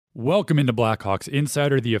Welcome into Blackhawks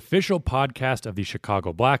Insider, the official podcast of the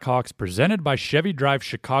Chicago Blackhawks, presented by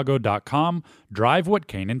ChevyDriveChicago.com. Drive what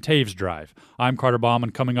Kane and Taves drive. I'm Carter Baum,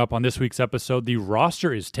 and coming up on this week's episode, the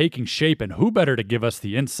roster is taking shape, and who better to give us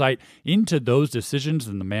the insight into those decisions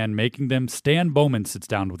than the man making them? Stan Bowman sits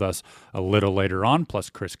down with us a little later on, plus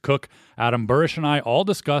Chris Kuc, Adam Burish, and I all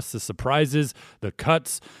discuss the surprises, the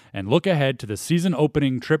cuts, and look ahead to the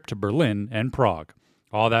season-opening trip to Berlin and Prague.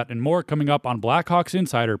 All that and more coming up on Blackhawks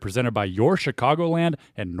Insider, presented by your Chicagoland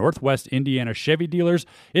and Northwest Indiana Chevy dealers.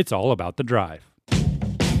 It's all about the drive.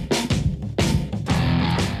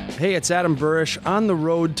 Hey, it's Adam Burish. On the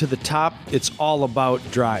road to the top, it's all about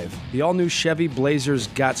drive. The all-new Chevy Blazer's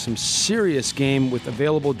got some serious game with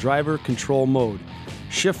available driver control mode.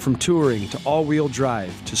 Shift from touring to all-wheel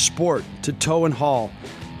drive to sport to tow and haul.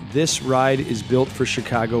 This ride is built for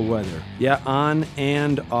Chicago weather. Yeah, on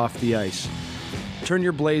and off the ice. Turn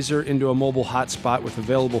your Blazer into a mobile hotspot with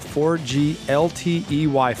available 4G LTE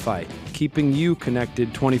Wi-Fi, keeping you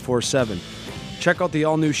connected 24/7. Check out the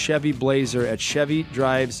all-new Chevy Blazer at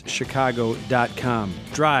ChevyDrivesChicago.com.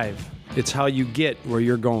 Drive. It's how you get where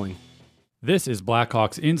you're going. This is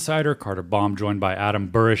Blackhawks Insider. Carter Baum joined by Adam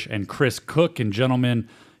Burish and Chris Kuc. And gentlemen,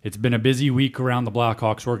 it's been a busy week around the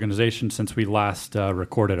Blackhawks organization since we last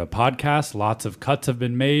recorded a podcast. Lots of cuts have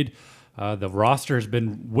been made. The roster has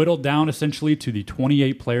been whittled down essentially to the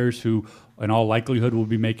 28 players who, in all likelihood, will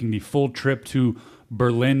be making the full trip to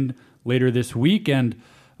Berlin later this week. And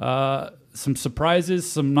some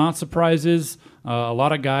surprises, some not surprises. A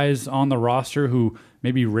lot of guys on the roster who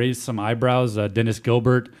maybe raised some eyebrows. Dennis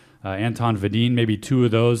Gilbert, Anton Vadin, maybe two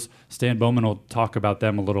of those. Stan Bowman will talk about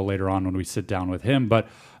them a little later on when we sit down with him. But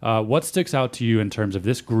what sticks out to you in terms of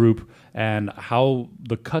this group and how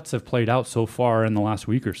the cuts have played out so far in the last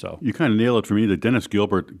week or so? You kind of nailed it for me. The Dennis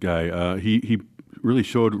Gilbert guy, he really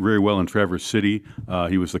showed very well in Traverse City.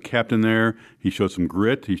 He was the captain there. He showed some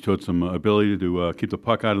grit. He showed some ability to keep the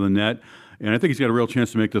puck out of the net. And I think he's got a real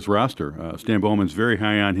chance to make this roster. Stan Bowman's very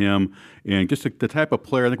high on him, and just the type of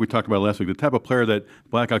player, I think we talked about last week, the type of player that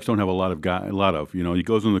Blackhawks don't have a lot of. You know, he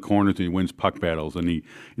goes in the corners and he wins puck battles, and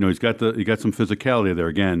he's got some physicality there.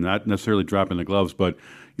 Again, not necessarily dropping the gloves, but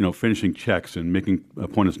finishing checks and making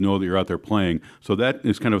opponents know that you're out there playing. So that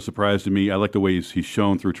is kind of a surprise to me. I like the way he's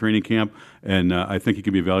shown through training camp, and I think he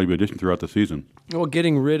can be a valuable addition throughout the season. Well,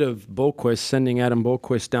 getting rid of Boquist, sending Adam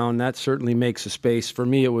Boquist down, that certainly makes a space. For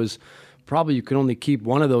me, it was probably you could only keep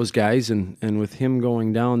one of those guys, and with him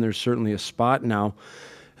going down, there's certainly a spot now.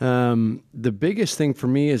 The biggest thing for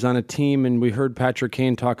me is on a team, and we heard Patrick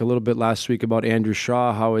Kane talk a little bit last week about Andrew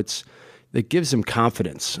Shaw, how it gives him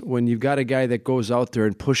confidence. When you've got a guy that goes out there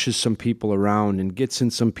and pushes some people around and gets in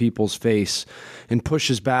some people's face and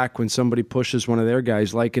pushes back when somebody pushes one of their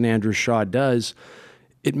guys, like an Andrew Shaw does,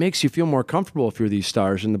 it makes you feel more comfortable if you're these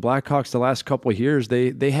stars. And the Blackhawks the last couple of years,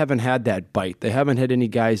 they haven't had that bite. They haven't had any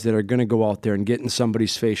guys that are going to go out there and get in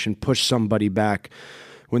somebody's face and push somebody back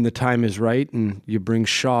when the time is right, and you bring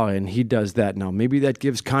Shaw in. He does that now. Maybe that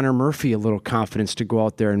gives Connor Murphy a little confidence to go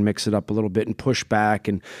out there and mix it up a little bit and push back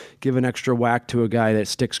and give an extra whack to a guy that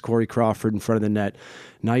sticks Corey Crawford in front of the net.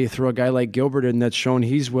 Now you throw a guy like Gilbert in that's shown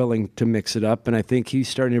he's willing to mix it up, and I think he's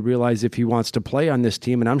starting to realize if he wants to play on this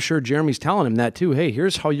team, and I'm sure Jeremy's telling him that too, hey,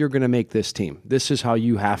 here's how you're going to make this team. This is how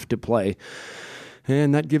you have to play.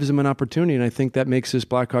 And that gives him an opportunity, and I think that makes this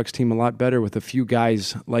Blackhawks team a lot better with a few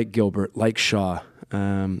guys like Gilbert, like Shaw.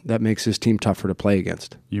 That makes this team tougher to play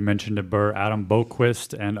against. You mentioned a Burr, Adam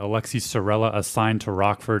Boquist and Alexis Sorella assigned to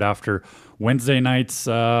Rockford after Wednesday night's,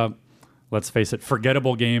 let's face it,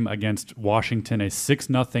 forgettable game against Washington, a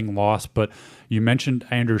 6-0 loss. But you mentioned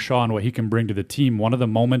Andrew Shaw and what he can bring to the team. One of the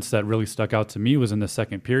moments that really stuck out to me was in the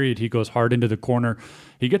second period. He goes hard into the corner.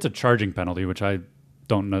 He gets a charging penalty, which I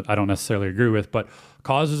don't necessarily agree with, but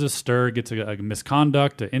causes a stir, gets a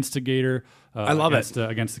misconduct, an instigator. I love it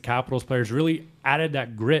against the Capitals players. Really added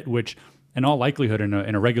that grit, which in all likelihood in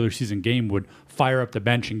a regular season game would fire up the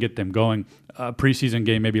bench and get them going. Preseason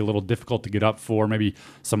game maybe a little difficult to get up for. Maybe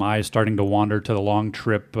some eyes starting to wander to the long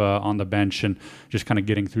trip on the bench and just kind of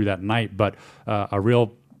getting through that night. But a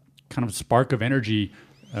real kind of spark of energy.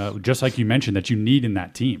 Just like you mentioned, that you need in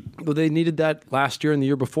that team. Well, they needed that last year and the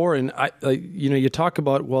year before. And you talk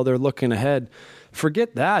about, well, they're looking ahead.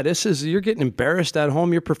 Forget that. You're getting embarrassed at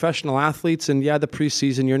home. You're professional athletes, and the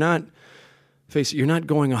preseason, you're not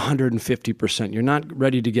going 150%. You're not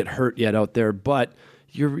ready to get hurt yet out there, but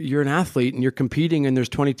you're an athlete and you're competing, and there's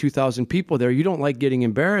 22,000 people there. You don't like getting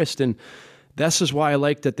embarrassed, and this is why I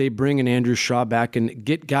like that they bring an Andrew Shaw back and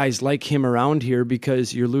get guys like him around here,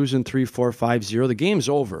 because you're losing 3-4, 5-0. The game's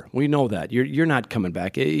over. We know that. You're not coming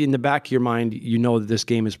back. In the back of your mind, you know that this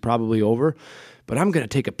game is probably over. but I'm going to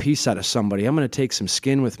take a piece out of somebody. I'm going to take some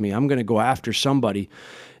skin with me. I'm going to go after somebody,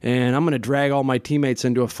 and I'm going to drag all my teammates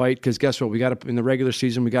into a fight because guess what? We got to in the regular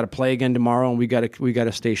season. We got to play again tomorrow, and we got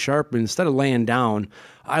to stay sharp. And instead of laying down,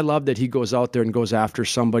 I love that he goes out there and goes after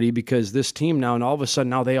somebody because this team now, and all of a sudden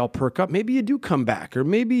now they all perk up. Maybe you do come back, or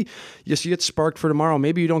maybe you get sparked for tomorrow.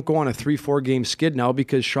 Maybe you don't go on a 3-4 game skid now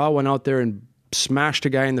because Shaw went out there and smashed a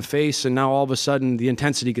guy in the face, and now all of a sudden the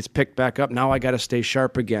intensity gets picked back up. Now I got to stay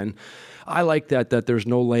sharp again. I like that there's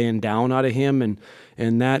no laying down out of him,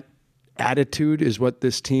 and that attitude is what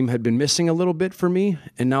this team had been missing a little bit for me.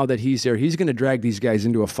 And now that he's there, he's going to drag these guys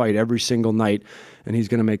into a fight every single night, and he's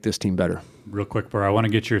going to make this team better. Real quick, Burr, I want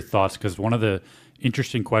to get your thoughts because one of the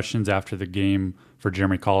interesting questions after the game for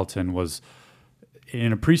Jeremy Colleton was,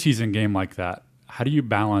 in a preseason game like that, how do you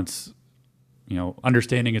balance,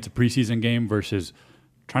 understanding it's a preseason game versus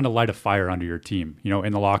trying to light a fire under your team?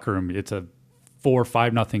 In the locker room, it's a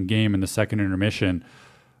 4-5-0 game in the second intermission.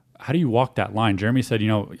 How do you walk that line? Jeremy said,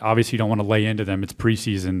 obviously you don't want to lay into them. It's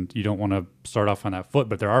preseason. You don't want to start off on that foot,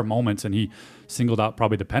 but there are moments, and he singled out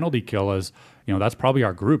probably the penalty kill as, that's probably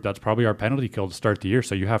our group. That's probably our penalty kill to start the year.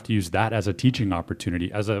 So you have to use that as a teaching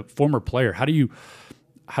opportunity. As a former player, how do you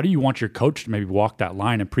want your coach to maybe walk that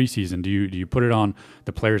line in preseason? Do you put it on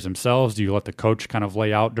the players themselves? Do you let the coach kind of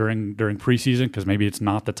lay out during preseason because maybe it's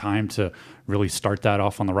not the time to really start that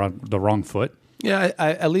off on the wrong foot? Yeah,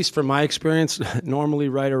 at least from my experience, normally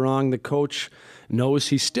right or wrong, the coach knows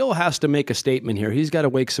he still has to make a statement here. He's got to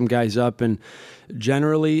wake some guys up, and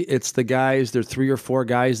generally it's the guys, there are 3 or 4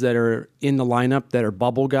 guys that are in the lineup that are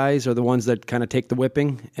bubble guys, are the ones that kind of take the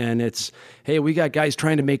whipping, and it's, hey, we got guys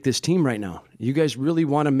trying to make this team right now. You guys really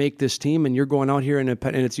want to make this team, and you're going out here, and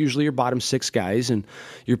it's usually your bottom 6 guys and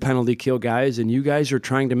your penalty kill guys, and you guys are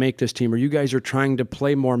trying to make this team, or you guys are trying to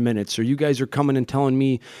play more minutes, or you guys are coming and telling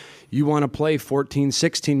me you want to play 14,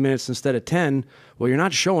 16 minutes instead of 10. Well, you're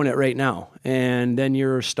not showing it right now. And then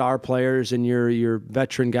your star players and your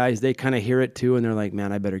veteran guys, they kind of hear it too, and they're like,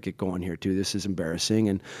 man, I better get going here too. This is embarrassing.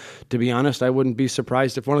 And to be honest, I wouldn't be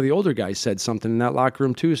surprised if one of the older guys said something in that locker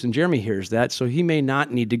room too, and Jeremy hears that. So he may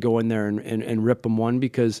not need to go in there and rip them one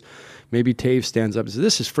because maybe Taves stands up and says,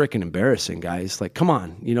 this is freaking embarrassing, guys. Like, come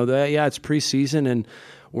on. It's preseason, and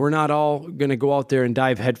we're not all going to go out there and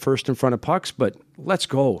dive headfirst in front of pucks, but let's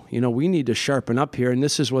go. We need to sharpen up here, and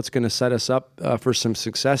this is what's going to set us up for some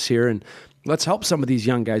success here, and let's help some of these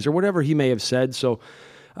young guys, or whatever he may have said. So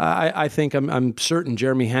I think I'm certain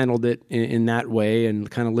Jeremy handled it in that way and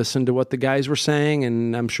kind of listened to what the guys were saying,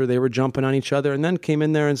 and I'm sure they were jumping on each other, and then came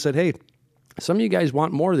in there and said, hey, some of you guys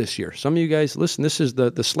want more this year. Some of you guys, listen, this is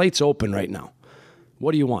the slate's open right now.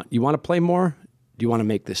 What do you want? You want to play more? Do you want to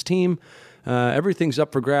make this team? Everything's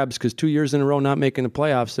up for grabs because 2 years in a row not making the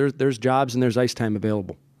playoffs, there's jobs and there's ice time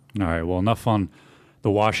available. All right, well, enough on the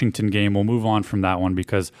Washington game. We'll move on from that one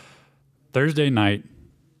because Thursday night,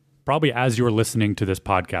 probably as you're listening to this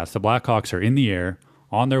podcast, the Blackhawks are in the air,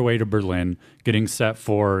 on their way to Berlin, getting set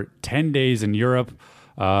for 10 days in Europe.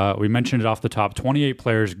 We mentioned it off the top, 28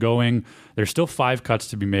 players going. There's still 5 cuts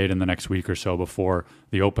to be made in the next week or so before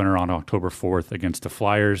the opener on October 4th against the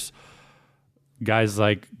Flyers. Guys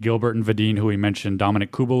like Gilbert and Vadine, who we mentioned,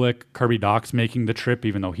 Dominic Kubelik, Kirby Dach's making the trip,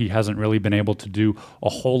 even though he hasn't really been able to do a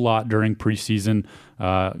whole lot during preseason.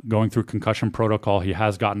 Going through concussion protocol, he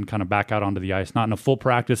has gotten kind of back out onto the ice, not in a full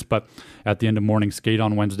practice, but at the end of morning skate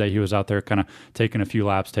on Wednesday, he was out there kind of taking a few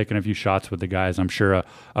laps, taking a few shots with the guys. I'm sure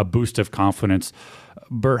a boost of confidence.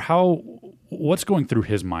 Burr, what's going through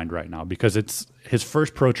his mind right now? Because it's his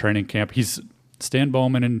first pro training camp. Stan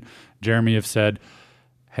Bowman and Jeremy have said,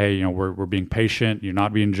 hey, we're being patient. You're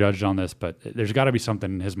not being judged on this, but there's got to be something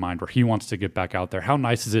in his mind where he wants to get back out there. How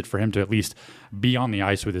nice is it for him to at least be on the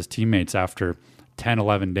ice with his teammates after 10,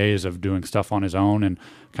 11 days of doing stuff on his own and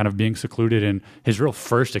kind of being secluded in his real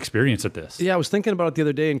first experience at this? Yeah, I was thinking about it the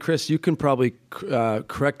other day, and Chris, you can probably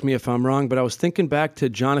correct me if I'm wrong, but I was thinking back to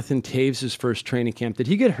Jonathan Taves' first training camp. Did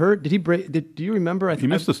he get hurt? Did he break? Do you remember? He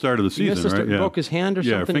missed the start of the season, right? He broke his hand or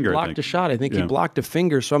something? Finger, blocked a shot. I think he blocked a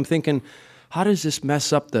finger. So I'm thinking, how does this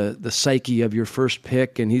mess up the psyche of your first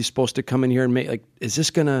pick? And he's supposed to come in here and make, is this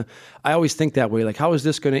going to, I always think that way, how is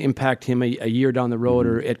this going to impact him a year down the road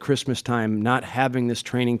or at Christmas time, not having this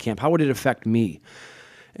training camp? How would it affect me?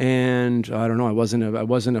 And I don't know, I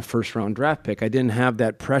wasn't a first round draft pick. I didn't have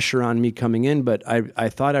that pressure on me coming in, but I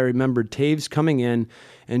thought I remembered Taves coming in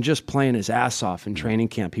and just playing his ass off in training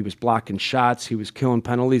camp. He was blocking shots, he was killing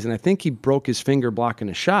penalties, and I think he broke his finger blocking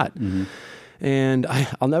a shot. Mm-hmm. And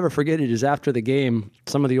I'll never forget it is after the game,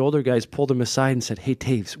 some of the older guys pulled him aside and said, "Hey,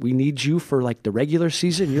 Taves, we need you for like the regular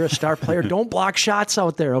season. You're a star player. Don't block shots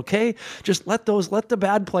out there, okay? Just let the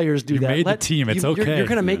bad players do that. You made the team. It's okay. You're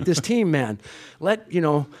going to make this team, man. Let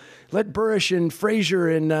Burish and Frazier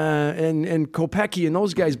and Kopecky and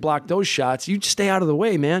those guys block those shots. You just stay out of the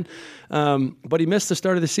way, man." But he missed the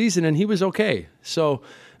start of the season, and he was okay. So,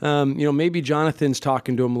 maybe Jonathan's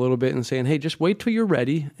talking to him a little bit and saying, "Hey, just wait till you're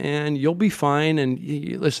ready, and you'll be fine." And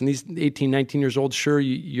listen, these 18, 19 years old, sure,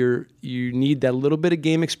 you need that little bit of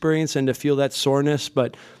game experience and to feel that soreness,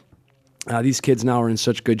 but these kids now are in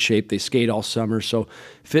such good shape. They skate all summer. So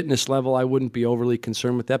fitness level, I wouldn't be overly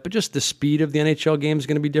concerned with that. But just the speed of the NHL game is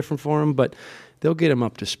going to be different for him. But they'll get him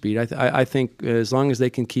up to speed. I think as long as they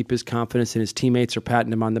can keep his confidence and his teammates are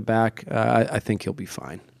patting him on the back, I think he'll be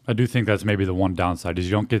fine. I do think that's maybe the one downside is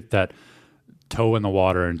you don't get that toe in the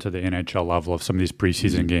water into the NHL level of some of these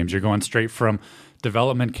preseason games. You're going straight from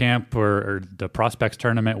development camp or the prospects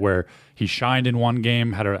tournament where he shined in one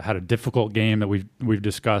game, had a difficult game that we've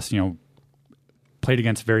discussed, played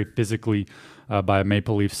against very physically by a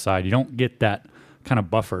Maple Leafs side. You don't get that kind of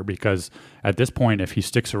buffer because at this point, if he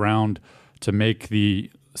sticks around to make the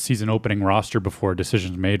season opening roster before a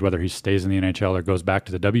decision's made, whether he stays in the NHL or goes back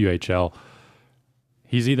to the WHL,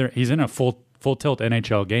 he's in a full tilt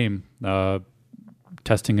NHL game,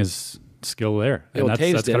 testing his skill there, and that's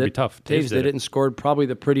got to be tough. Taves did it and scored probably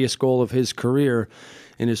the prettiest goal of his career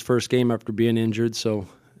in his first game after being injured. So,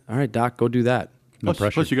 all right, Doc, go do that. No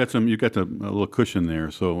pressure. Plus, you got a little cushion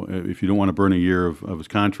there. So if you don't want to burn a year of his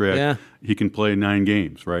contract, he can play 9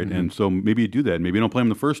 games, right? Mm-hmm. And so maybe you do that. Maybe you don't play him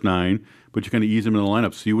the first 9, but you kind of ease him in the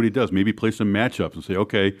lineup, see what he does. Maybe play some matchups and say,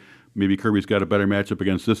 okay, maybe Kirby's got a better matchup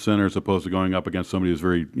against this center as opposed to going up against somebody who's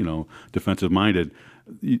very defensive minded.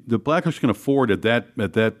 The Blackhawks can afford at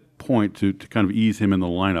that point to kind of ease him in the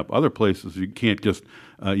lineup. Other places you can't just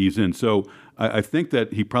ease in. So I think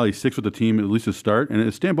that he probably sticks with the team at least to start. And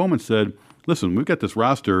as Stan Bowman said, listen, we've got this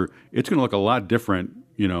roster. It's going to look a lot different,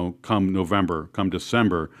 come November, come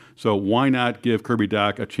December. So why not give Kirby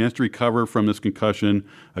Dach a chance to recover from this concussion,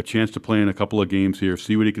 a chance to play in a couple of games here,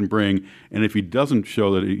 see what he can bring, and if he doesn't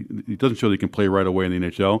show that he can play right away in the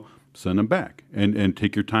NHL, send him back and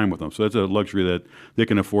take your time with him. So that's a luxury that they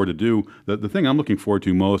can afford to do. The thing I'm looking forward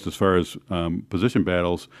to most as far as position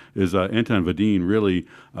battles is Anton Vadin. Really,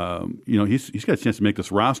 he's got a chance to make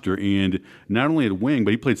this roster, and not only at wing,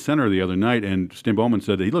 but he played center the other night, and Stan Bowman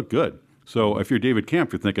said that he looked good. So if you're David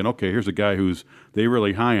Kemp, you're thinking, okay, here's a guy who's they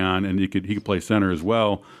really high on, and he could play center as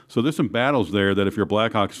well. So there's some battles there that if you're a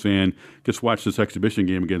Blackhawks fan, just watch this exhibition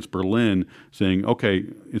game against Berlin, saying, okay,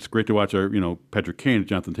 it's great to watch our Patrick Kane,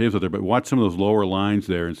 Jonathan Taves out there, but watch some of those lower lines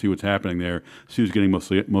there and see what's happening there. See who's getting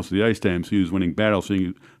most of the ice time. See who's winning battles.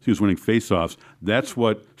 See who's winning faceoffs. That's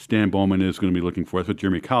what Stan Bowman is going to be looking for. That's what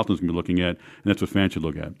Jeremy Colleton's going to be looking at, and that's what fans should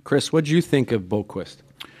look at. Chris, what do you think of Boquist?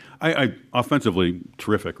 I offensively,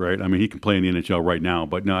 terrific, right? I mean, he can play in the NHL right now,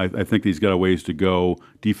 but no, I think he's got a ways to go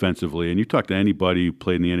defensively. And you talk to anybody who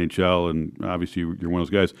played in the NHL, and obviously you're one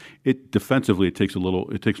of those guys. Defensively, it takes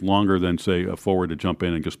longer than, say, a forward to jump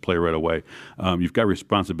in and just play right away. You've got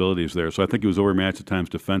responsibilities there. So I think he was overmatched at times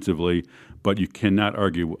defensively, but you cannot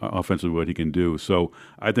argue offensively what he can do. So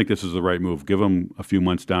I think this is the right move. Give him a few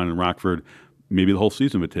months down in Rockford, maybe the whole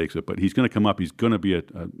season if it takes it, but he's going to come up. He's going to be a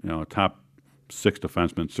top 6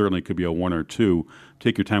 defenseman, certainly could be a 1 or 2.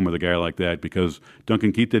 Take your time with a guy like that because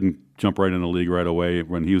Duncan Keith didn't jump right in the league right away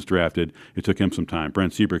when he was drafted. It took him some time.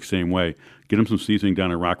 Brent Seabrook, same way. Get him some seasoning down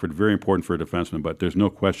in Rockford. Very important for a defenseman, but there's no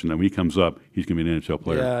question that when he comes up, he's going to be an NHL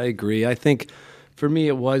player. Yeah, I agree. I think for me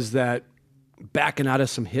it was that backing out of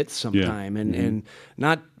some hits sometime and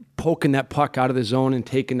not poking that puck out of the zone and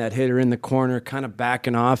taking that hitter in the corner, kind of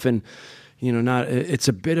backing off and it's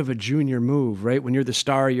a bit of a junior move, right? When you're the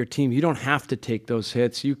star of your team, you don't have to take those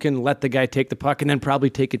hits. You can let the guy take the puck and then probably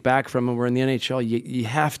take it back from him. Where in the NHL, you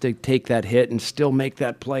have to take that hit and still make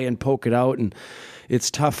that play and poke it out. And it's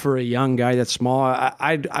tough for a young guy that's small.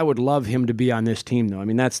 I would love him to be on this team, though. I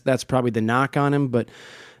mean, that's probably the knock on him, but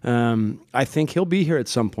I think he'll be here at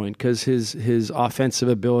some point because his offensive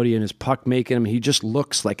ability and his puck making him, he just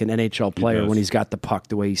looks like an NHL player when he's got the puck,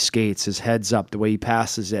 the way he skates, his head's up, the way he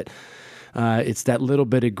passes it. It's that little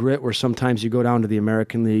bit of grit where sometimes you go down to the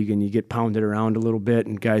American League and you get pounded around a little bit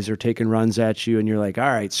and guys are taking runs at you and you're like, all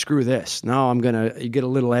right, screw this. Now you get a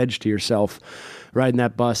little edge to yourself riding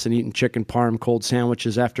that bus and eating chicken parm, cold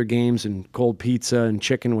sandwiches after games and cold pizza and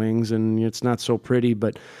chicken wings, and it's not so pretty,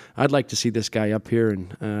 but I'd like to see this guy up here,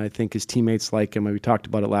 and I think his teammates like him. We talked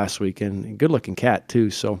about it last week, and good-looking cat, too,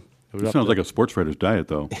 so... It sounds like a sports writer's diet,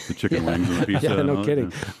 though, the chicken wings and the pizza. Yeah, no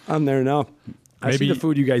kidding. I'm there now. I see the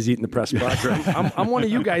food you guys eat in the press box. I'm one of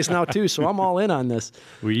you guys now too, so I'm all in on this.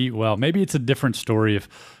 We eat well. Maybe it's a different story if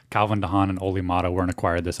Calvin DeHaan and Oli Mata weren't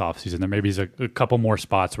acquired this offseason. There maybe is a couple more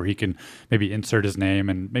spots where he can maybe insert his name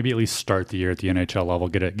and maybe at least start the year at the NHL level,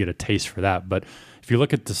 get a taste for that. But if you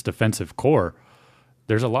look at this defensive core,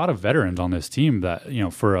 there's a lot of veterans on this team that,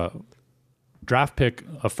 for a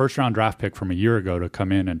first-round draft pick from a year ago to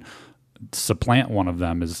come in and supplant one of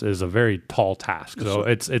them is a very tall task. So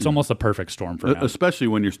it's almost a perfect storm for him. Especially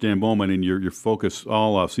when you're Stan Bowman and your focus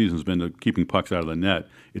all off season has been to keeping pucks out of the net.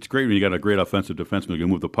 It's great when you got a great offensive defenseman who can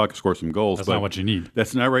move the puck, score some goals. That's not what you need.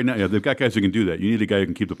 That's not right now. Yeah, they've got guys who can do that. You need a guy who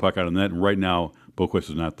can keep the puck out of the net, and right now, Boquist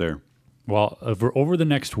is not there. Well, over the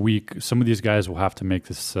next week, some of these guys will have to make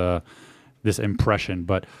this impression,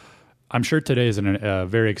 but I'm sure today is a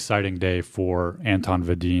very exciting day for Anton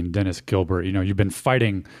Vadin, Dennis Gilbert. You've been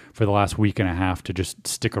fighting for the last week and a half to just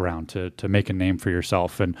stick around, to make a name for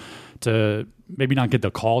yourself, and to maybe not get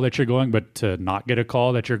the call that you're going, but to not get a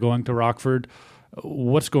call that you're going to Rockford.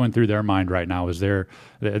 What's going through their mind right now?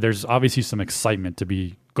 There's obviously some excitement to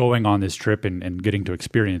be going on this trip and getting to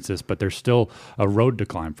experience this, but there's still a road to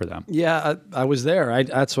climb for them. Yeah, I was there.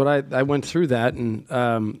 I went through that,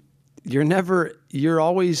 and you're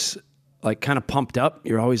always like kind of pumped up.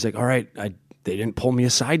 You're always like, all right, they didn't pull me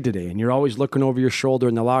aside today. And you're always looking over your shoulder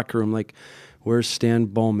in the locker room like, where's Stan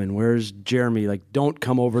Bowman? Where's Jeremy? Like, don't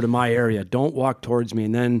come over to my area. Don't walk towards me.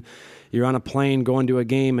 And then you're on a plane going to a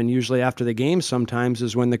game, and usually after the game sometimes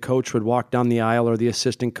is when the coach would walk down the aisle, or the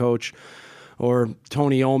assistant coach, or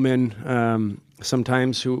Tony Oman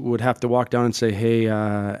sometimes, who would have to walk down and say, hey,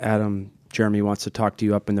 Adam, Jeremy wants to talk to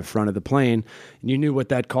you up in the front of the plane. And you knew what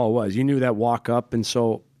that call was. You knew that walk up. And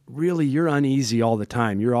so really, you're uneasy all the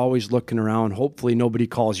time. You're always looking around. Hopefully nobody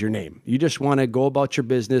calls your name. You just want to go about your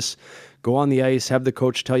business, go on the ice, have the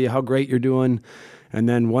coach tell you how great you're doing. And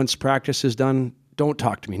then once practice is done, don't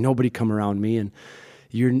talk to me. Nobody come around me. And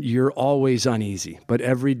you're always uneasy. But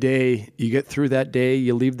every day you get through that day,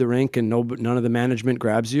 you leave the rink and none of the management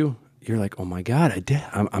grabs you. You're like, oh my God,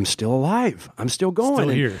 I'm still alive. I'm still going. Still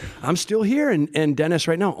here. I'm still here. And Dennis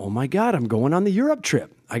right now, oh my God, I'm going on the Europe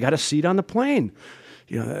trip. I got a seat on the plane.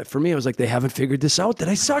 For me, it was like, they haven't figured this out that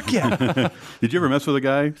I suck yet. Did you ever mess with a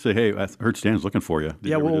guy? Say, hey, I heard Stan's looking for you.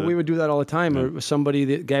 We would do that all the time. Yeah. Or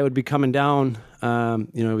the guy would be coming down.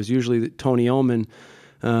 It was usually Tony Oman,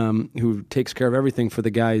 who takes care of everything for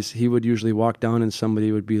the guys. He would usually walk down and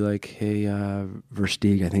somebody would be like, hey,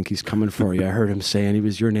 Versteeg, I think he's coming for you. I heard him saying he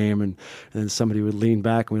was your name. And then somebody would lean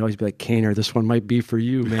back and we'd always be like, Kaner, this one might be for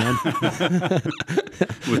you, man.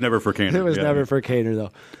 It was never for Kaner. It was never for Kaner,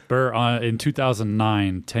 though. Burr, in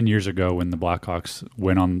 2009, 10 years ago, when the Blackhawks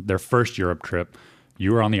went on their first Europe trip,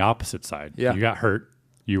 you were on the opposite side. Yeah. You got hurt.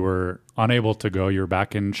 You were unable to go. You were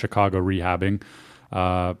back in Chicago rehabbing.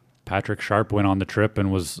 Patrick Sharp went on the trip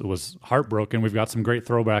and was heartbroken. We've got some great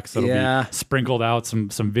throwbacks that'll be sprinkled out, some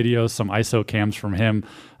videos, some ISO cams from him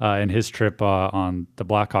and his trip on the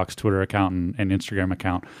Blackhawks Twitter account and Instagram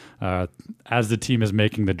account as the team is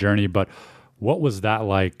making the journey. But what was that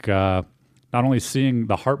like, not only seeing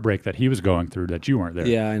the heartbreak that he was going through, that you weren't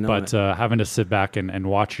there, I know, but having to sit back and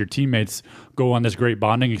watch your teammates go on this great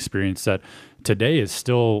bonding experience that today is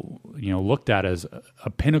still, looked at as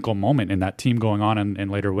a pinnacle moment in that team going on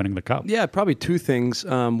and later winning the cup? Yeah, probably two things.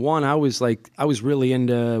 One, I was really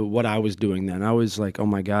into what I was doing then. I was like, oh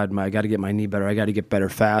my God, I got to get my knee better. I got to get better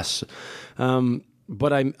fast.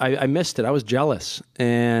 But I missed it. I was jealous.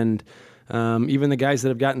 And even the guys that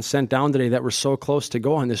have gotten sent down today that were so close to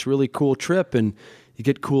go on this really cool trip, and you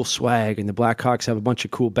get cool swag, and the Blackhawks have a bunch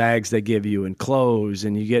of cool bags they give you and clothes,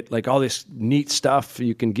 and you get like all this neat stuff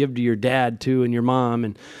you can give to your dad too and your mom,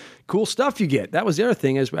 and cool stuff you get. That was the other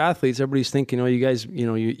thing. As athletes, everybody's thinking, you guys,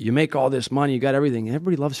 you make all this money, you got everything.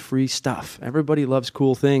 Everybody loves free stuff. Everybody loves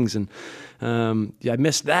cool things, and I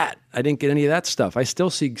missed that. I didn't get any of that stuff. I still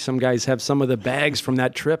see some guys have some of the bags from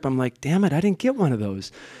that trip. I'm like, damn it, I didn't get one of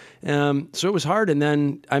those. So it was hard. And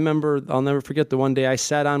then I remember, I'll never forget the one day I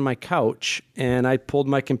sat on my couch and I pulled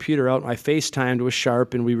my computer out. I FaceTimed with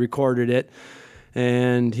Sharp and we recorded it.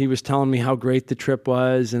 And he was telling me how great the trip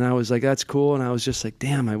was. And I was like, that's cool. And I was just like,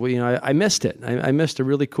 damn, I missed it. I missed a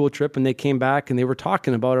really cool trip. And they came back and they were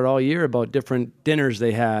talking about it all year, about different dinners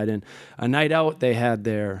they had and a night out they had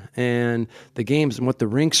there and the games and what the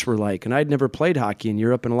rinks were like. And I'd never played hockey in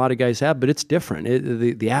Europe, and a lot of guys have, but it's different.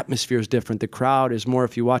 The atmosphere is different. The crowd is more,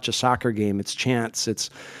 if you watch a soccer game, it's chants.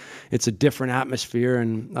 it's a different atmosphere,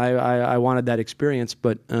 and I wanted that experience.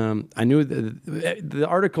 But I knew the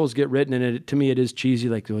articles get written, and to me it is cheesy.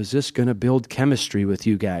 Like, is this going to build chemistry with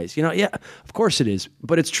you guys? Yeah, of course it is.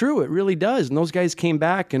 But it's true. It really does. And those guys came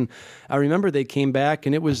back, and I remember they came back,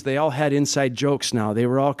 and they all had inside jokes now. They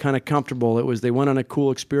were all kind of comfortable. They went on a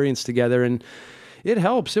cool experience together, and it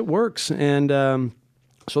helps. It works. And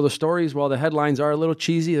so the stories, while the headlines are a little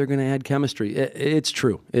cheesy, they're going to add chemistry. It's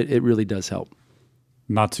true. It really does help.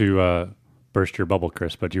 Not to burst your bubble,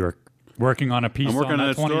 Chris, but you were working on a piece on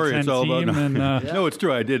that story. It's all about No, it's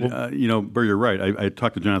true. I did. Bert, you're right. I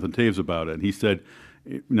talked to Jonathan Taves about it, and he said,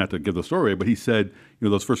 not to give the story away, but he said,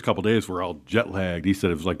 those first couple of days were all jet lagged. He said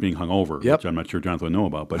it was like being hungover, which I'm not sure Jonathan would know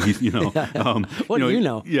about. But he's, what do you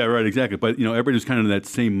know? Yeah, right, exactly. But everybody was kind of in that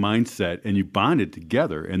same mindset, and you bonded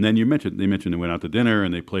together. And then they mentioned they went out to dinner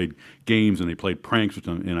and they played games and they played pranks,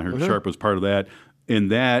 and I heard Sharp was part of that. And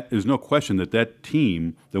there's no question that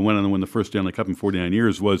team that went on to win the first Stanley Cup in 49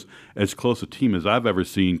 years was as close a team as I've ever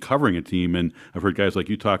seen covering a team. And I've heard guys like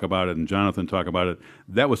you talk about it and Jonathan talk about it.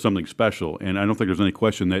 That was something special. And I don't think there's any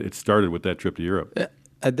question that it started with that trip to Europe.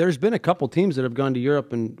 There's been a couple teams that have gone to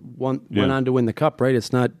Europe and went on to win the Cup, right?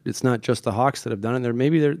 It's not just the Hawks that have done it.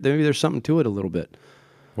 Maybe there's something to it a little bit.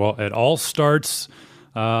 Well, it all starts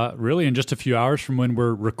really in just a few hours from when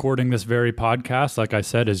we're recording this very podcast. Like I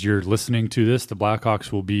said, as you're listening to this, the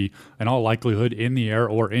Blackhawks will be in all likelihood in the air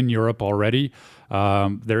or in Europe already.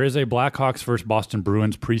 There is a Blackhawks versus Boston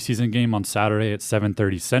Bruins preseason game on Saturday at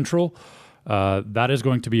 7:30 Central. That is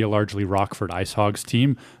going to be a largely Rockford Ice Hogs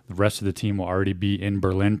team. The rest of the team will already be in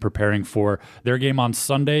Berlin preparing for their game on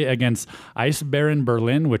Sunday against Eisbären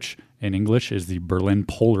Berlin, which in English is the Berlin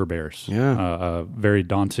Polar Bears. A very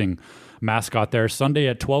daunting mascot there. Sunday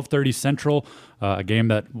at 12:30 Central, a game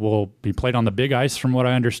that will be played on the big ice from what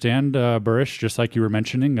I understand, Burish, just like you were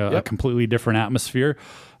mentioning, a completely different atmosphere.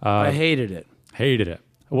 I hated it.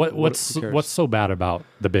 What's so bad about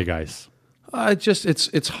the big ice?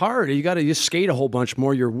 It's hard. You got to just skate a whole bunch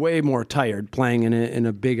more. You're way more tired playing in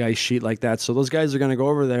a big ice sheet like that. So those guys are going to go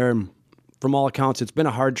over there. And from all accounts, it's been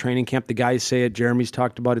a hard training camp. The guys say it. Jeremy's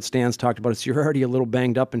talked about it. Stan's talked about it. So you're already a little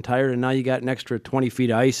banged up and tired, and now you got an extra 20 feet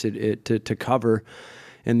of ice to cover.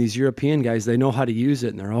 And these European guys, they know how to use it,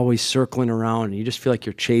 and they're always circling around. And you just feel like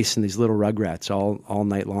you're chasing these little rugrats all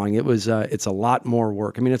night long. It's a lot more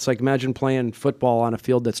work. I mean, it's like imagine playing football on a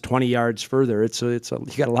field that's 20 yards further. You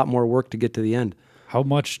got a lot more work to get to the end. How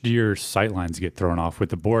much do your sightlines get thrown off with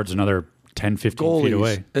the boards another 10, 15 goalies, feet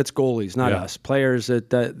away? It's goalies, not us. Players,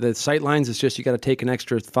 the sight lines, it's just you got to take an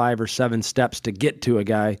extra 5 or 7 steps to get to a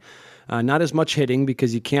guy. Not as much hitting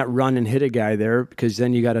because you can't run and hit a guy there because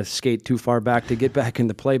then you got to skate too far back to get back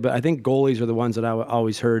into play. But I think goalies are the ones that I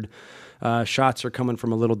always heard. Shots are coming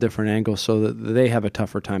from a little different angle, so that they have a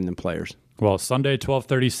tougher time than players. Well, Sunday,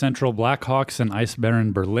 12:30 Central, Blackhawks and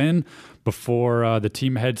Eisbären Berlin. Before the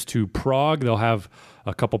team heads to Prague, they'll have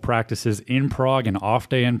a couple practices in Prague, an off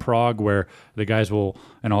day in Prague, where the guys will,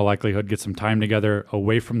 in all likelihood, get some time together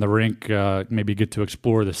away from the rink, maybe get to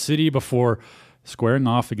explore the city before squaring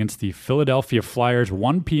off against the Philadelphia Flyers,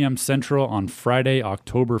 1 p.m. Central on Friday,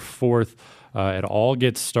 October 4th. It all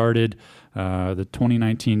gets started. The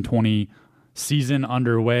 2019-20 season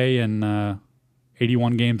underway, and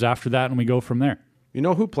 81 games after that, and we go from there. You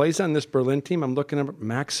know who plays on this Berlin team? I'm looking at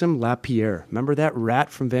Maxim Lapierre. Remember that rat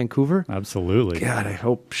from Vancouver? Absolutely. God, I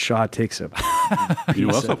hope Shaw takes it. You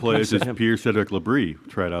know, also plays is Pierre Cedric Labrie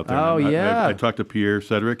tried out there. Oh, yeah. I talked to Pierre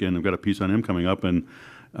Cedric, and I've got a piece on him coming up, and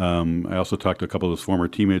I also talked to a couple of his former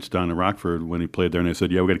teammates down in Rockford when he played there, and they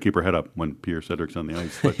said, we got to keep our head up when Pierre Cedric's on the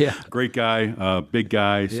ice. But great guy, big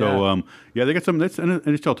guy. So, they got some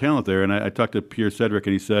NHL talent there, and I talked to Pierre Cedric,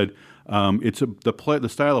 and he said the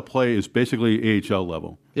style of play is basically AHL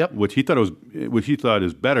level. Yep. Which he thought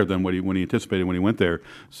is better than when he anticipated when he went there.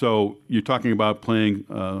 So you're talking about playing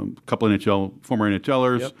a couple of former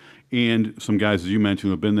NHLers and some guys, as you mentioned,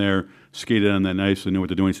 who have been there, skated on that ice and know what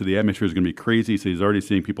they're doing. So the atmosphere is going to be crazy. So he's already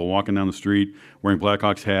seeing people walking down the street wearing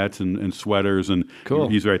Blackhawks hats and sweaters. And cool.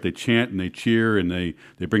 He's right. They chant and they cheer and they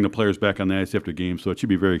bring the players back on the ice after games. So it should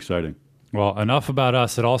be very exciting. Well, enough about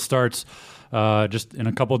us. It all starts just in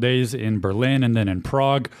a couple of days in Berlin and then in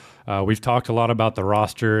Prague. We've talked a lot about the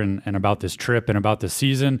roster and about this trip and about the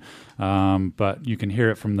season, but you can hear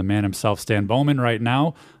it from the man himself, Stan Bowman, right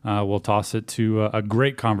now. We'll toss it to a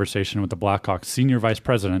great conversation with the Blackhawks Senior Vice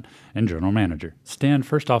President and General Manager. Stan,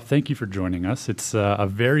 first off, thank you for joining us. It's a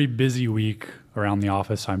very busy week around the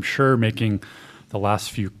office, I'm sure, making the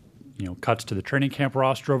last few cuts to the training camp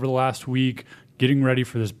roster over the last week, getting ready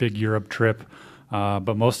for this big Europe trip,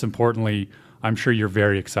 but most importantly, I'm sure you're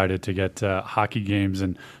very excited to get hockey games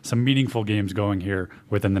and some meaningful games going here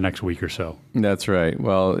within the next week or so. That's right.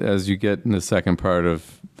 Well, as you get in the second part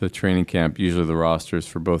of the training camp, usually the rosters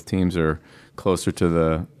for both teams are closer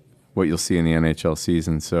to what you'll see in the NHL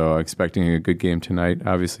season. So expecting a good game tonight.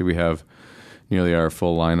 Obviously, we have nearly our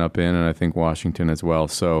full lineup in, and I think Washington as well.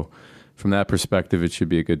 So from that perspective, it should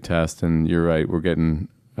be a good test. And you're right, we're getting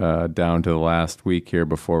down to the last week here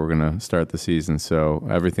before we're going to start the season. So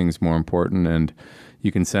everything's more important, and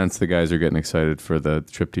you can sense the guys are getting excited for the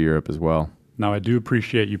trip to Europe as well. Now, I do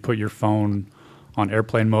appreciate you put your phone on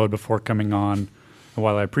airplane mode before coming on. And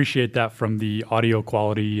while I appreciate that from the audio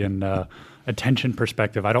quality and attention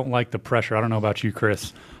perspective, I don't like the pressure. I don't know about you,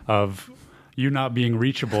 Chris, of you not being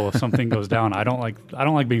reachable if something goes down. I don't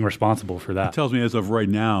like being responsible for that. It tells me as of right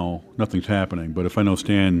now, nothing's happening. But if I know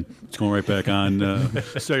Stan, it's going right back on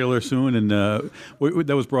cellular soon. And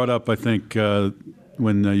that was brought up, I think,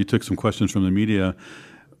 when you took some questions from the media.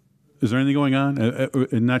 Is there anything going on?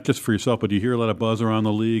 And not just for yourself, but do you hear a lot of buzz around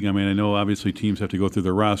the league? I mean, I know obviously teams have to go through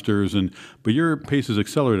their rosters, but your pace is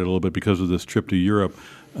accelerated a little bit because of this trip to Europe.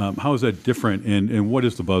 How is that different, and what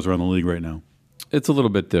is the buzz around the league right now? It's a little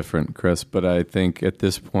bit different, Chris, but I think at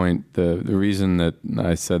this point, the reason that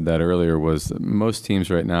I said that earlier was that most teams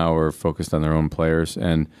right now are focused on their own players,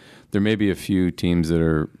 and there may be a few teams that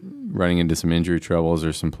are running into some injury troubles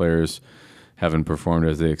or some players haven't performed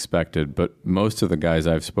as they expected. But most of the guys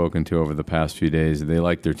I've spoken to over the past few days, they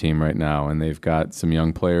like their team right now, and they've got some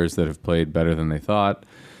young players that have played better than they thought,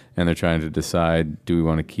 and they're trying to decide, do we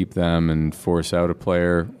want to keep them and force out a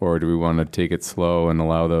player, or do we want to take it slow and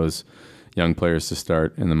allow those young players to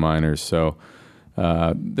start in the minors? So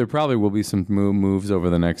there probably will be some moves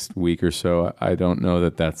over the next week or so. I don't know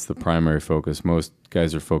that that's the primary focus. Most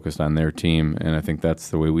guys are focused on their team, and I think that's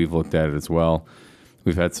the way we've looked at it as well.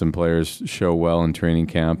 We've had some players show well in training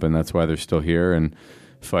camp, and that's why they're still here and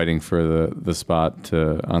fighting for the spot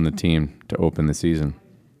on the team to open the season.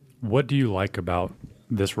 What do you like about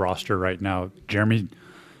this roster right now? Jeremy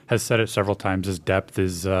has said it several times. His depth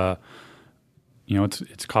is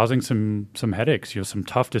it's causing some headaches. Some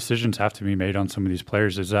tough decisions have to be made on some of these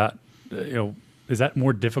players. Is that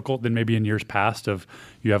more difficult than maybe in years past? Of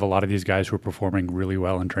you have a lot of these guys who are performing really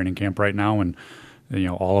well in training camp right now, and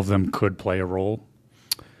all of them could play a role.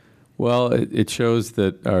 Well, it shows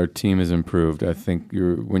that our team has improved. I think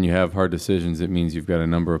when you have hard decisions, it means you've got a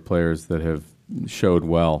number of players that have showed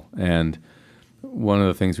well. And one of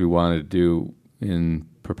the things we wanted to do in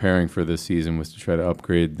preparing for this season was to try to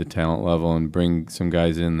upgrade the talent level and bring some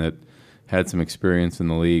guys in that had some experience in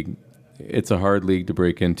the league. It's a hard league to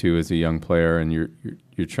break into as a young player, and you're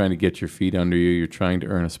trying to get your feet under you. You're trying to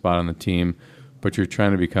earn a spot on the team, but you're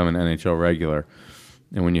trying to become an NHL regular.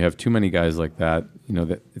 And when you have too many guys like that,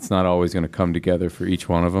 that it's not always going to come together for each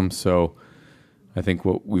one of them. So I think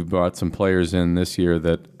we've brought some players in this year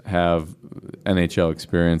that have NHL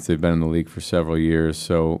experience. They've been in the league for several years.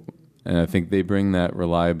 And I think they bring that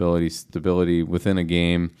reliability, stability within a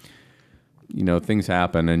game. Things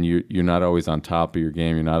happen, and you're not always on top of your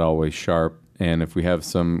game. You're not always sharp. And if we have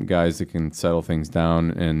some guys that can settle things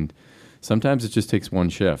down, and sometimes it just takes one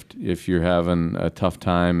shift. If you're having a tough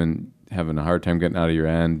time and having a hard time getting out of your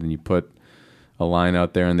end, and you put a line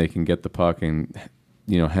out there and they can get the puck and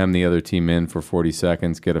hem the other team in for 40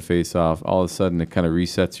 seconds, get a face-off, all of a sudden it kind of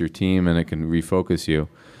resets your team and it can refocus you.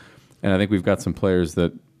 And I think we've got some players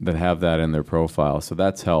that have that in their profile, so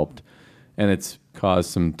that's helped. And it's caused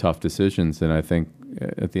some tough decisions, and I think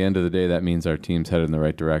at the end of the day, that means our team's headed in the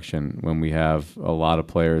right direction when we have a lot of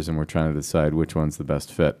players and we're trying to decide which one's the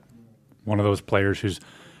best fit. One of those players who's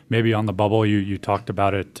maybe on the bubble, you talked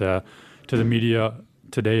about it to the media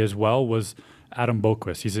today as well, was Adam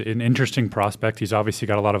Boqvist. He's an interesting prospect. He's obviously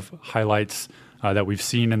got a lot of highlights that we've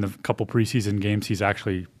seen in the couple preseason games he's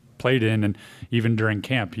actually played in, and even during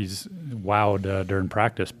camp, he's wowed during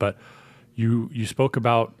practice. But you spoke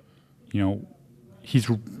about, he's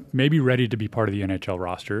maybe ready to be part of the NHL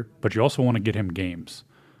roster, but you also want to get him games.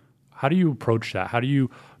 How do you approach that? How do you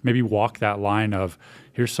maybe walk that line of,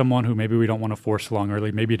 here's someone who maybe we don't want to force along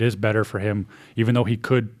early. Maybe it is better for him, even though he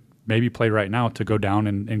could maybe play right now, to go down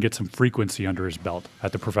and get some frequency under his belt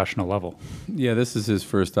at the professional level. Yeah, this is his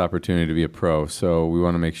first opportunity to be a pro, so we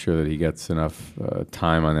want to make sure that he gets enough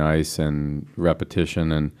time on the ice and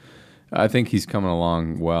repetition. And I think he's coming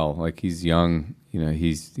along well. Like, he's young.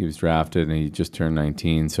 He was drafted and he just turned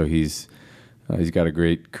 19, so he's got a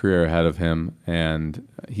great career ahead of him, and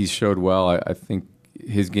he's showed well. I think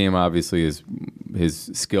his game obviously is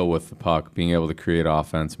his skill with the puck, being able to create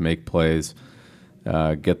offense, make plays,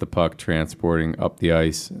 get the puck transporting up the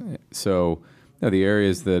ice. So the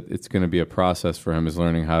areas that it's going to be a process for him is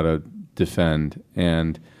learning how to defend.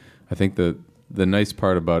 And I think the nice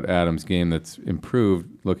part about Adam's game that's improved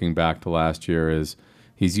looking back to last year is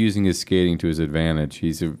he's using his skating to his advantage.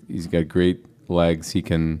 He's got great legs. He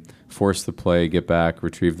can force the play, get back,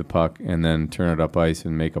 retrieve the puck, and then turn it up ice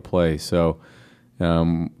and make a play. So we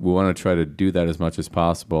want to try to do that as much as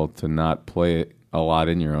possible to not play a lot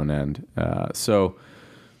in your own end. So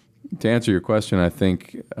to answer your question, I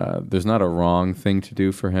think there's not a wrong thing to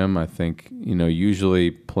do for him. I think,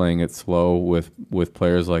 usually playing it slow with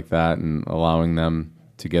players like that and allowing them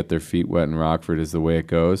to get their feet wet in Rockford is the way it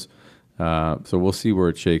goes. So we'll see where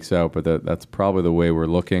it shakes out, but that's probably the way we're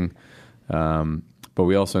looking. But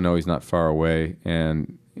we also know he's not far away,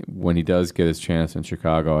 and when he does get his chance in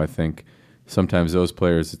Chicago, I think sometimes those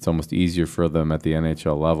players, it's almost easier for them at the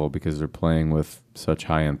NHL level because they're playing with such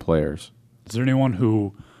high-end players. Is there anyone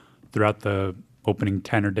who, throughout the opening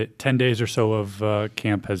 10 days or so of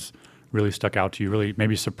camp, has really stuck out to you, really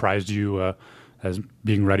maybe surprised you as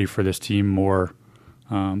being ready for this team more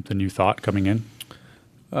than you thought coming in?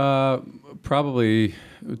 Probably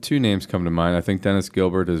two names come to mind. I think Dennis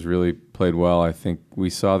Gilbert has really played well. I think we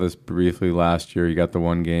saw this briefly last year. He got the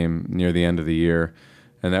one game near the end of the year,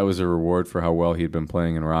 and that was a reward for how well he'd been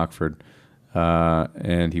playing in Rockford.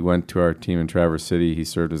 And he went to our team in Traverse City. He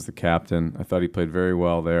served as the captain. I thought he played very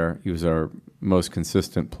well there. He was our most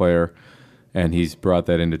consistent player, and he's brought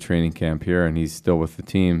that into training camp here, and he's still with the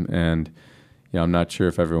team. And I'm not sure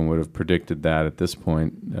if everyone would have predicted that at this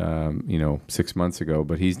point, 6 months ago,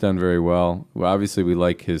 but he's done very well. Obviously, we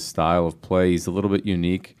like his style of play. He's a little bit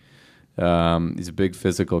unique. He's a big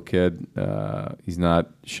physical kid. He's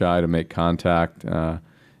not shy to make contact.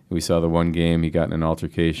 We saw the one game he got in an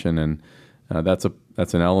altercation, and that's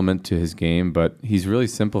an element to his game, but he's really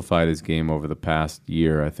simplified his game over the past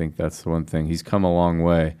year. I think that's the one thing. He's come a long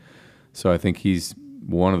way. So I think he's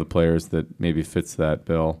one of the players that maybe fits that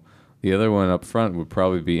bill. The other one up front would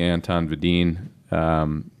probably be Anton Vadin.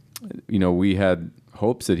 We had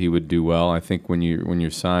hopes that he would do well. I think when you're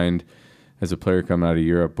signed as a player coming out of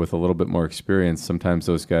Europe with a little bit more experience, sometimes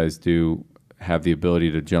those guys do have the ability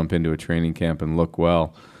to jump into a training camp and look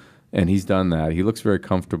well. And he's done that. He looks very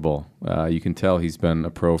comfortable. You can tell he's been a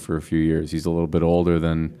pro for a few years. He's a little bit older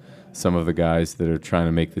than some of the guys that are trying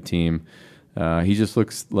to make the team. He just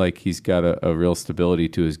looks like he's got a real stability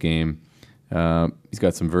to his game. He's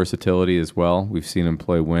got some versatility as well. We've seen him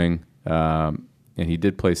play wing, and he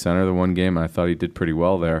did play center the one game, and I thought he did pretty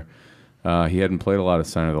well there. He hadn't played a lot of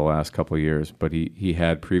center the last couple of years, but he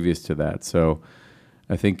had previous to that. So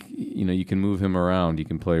I think you can move him around. You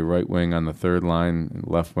can play right wing on the third line,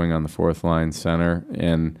 left wing on the fourth line, center,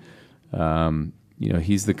 and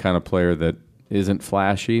he's the kind of player that isn't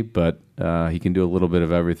flashy, but he can do a little bit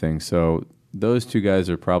of everything. So those two guys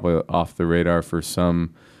are probably off the radar for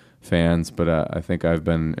some fans, but I think I've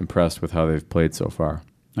been impressed with how they've played so far.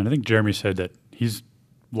 And I think Jeremy said that he's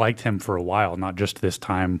liked him for a while, not just this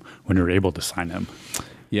time when you were able to sign him.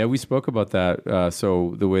 Yeah, we spoke about that.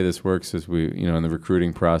 So the way this works is we, in the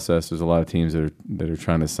recruiting process, there's a lot of teams that are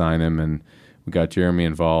trying to sign him, and we got Jeremy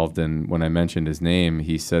involved. And when I mentioned his name,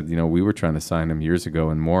 he said, we were trying to sign him years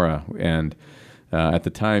ago in Mora, and at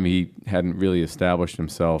the time he hadn't really established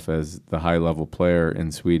himself as the high-level player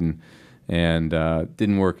in Sweden. And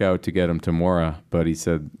didn't work out to get him to Mora, but he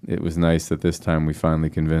said it was nice that this time we finally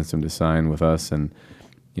convinced him to sign with us. And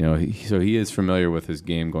so he is familiar with his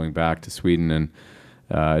game going back to Sweden, and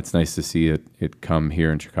it's nice to see it come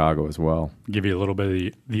here in Chicago as well. Give you a little bit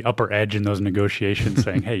of the upper edge in those negotiations,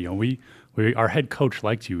 saying, "Hey, our head coach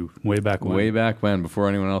liked you way back when." Way back when, before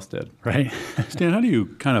anyone else did. Right. Stan, how do you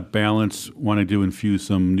kind of balance wanting to infuse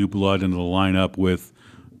some new blood into the lineup with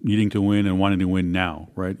needing to win and wanting to win now,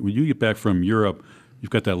 right? When you get back from Europe, you've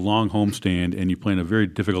got that long homestand and you play in a very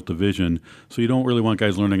difficult division, so you don't really want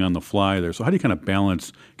guys learning on the fly there. So how do you kind of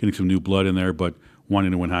balance getting some new blood in there but wanting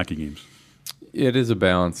to win hockey games? It is a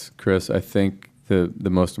balance, Chris. I think the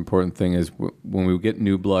most important thing is when we get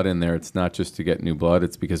new blood in there, it's not just to get new blood,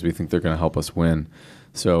 it's because we think they're going to help us win.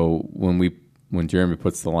 So when Jeremy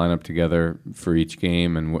puts the lineup together for each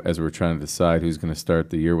game and as we're trying to decide who's going to start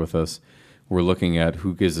the year with us, we're looking at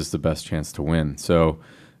who gives us the best chance to win. So,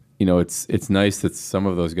 it's nice that some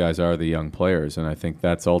of those guys are the young players, and I think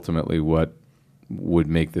that's ultimately what would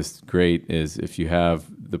make this great is if you have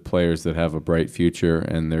the players that have a bright future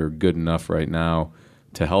and they're good enough right now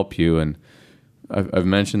to help you. And I've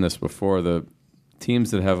mentioned this before, the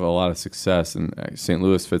teams that have a lot of success, and St.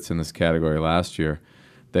 Louis fits in this category last year,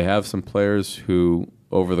 they have some players who,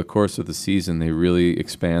 over the course of the season, they really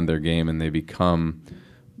expand their game and they become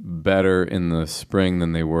better in the spring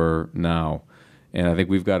than they were now. And I think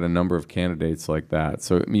we've got a number of candidates like that.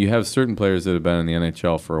 So you have certain players that have been in the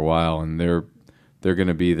NHL for a while, and they're going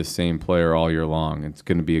to be the same player all year long. It's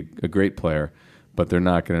going to be a great player, but they're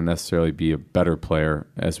not going to necessarily be a better player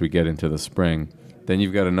as we get into the spring. Then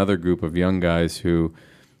you've got another group of young guys who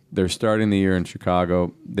they're starting the year in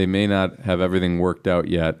Chicago. They may not have everything worked out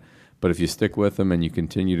yet, but if you stick with them and you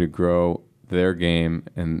continue to grow their game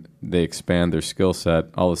and they expand their skill set,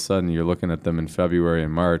 all of a sudden you're looking at them in February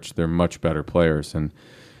and March, they're much better players. And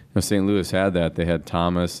St. Louis had that. They had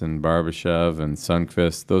Thomas and Barbashev and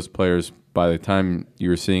Sundqvist. Those players, by the time you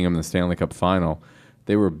were seeing them in the Stanley Cup final,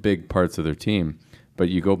 they were big parts of their team. But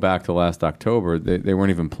you go back to last October, they weren't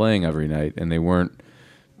even playing every night, and they weren't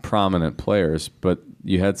prominent players, but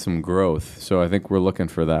you had some growth. So I think we're looking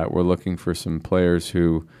for that. We're looking for some players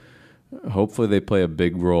who hopefully they play a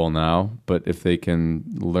big role now, but if they can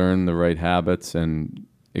learn the right habits and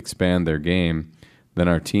expand their game, then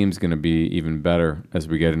our team's going to be even better as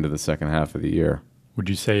we get into the second half of the year. Would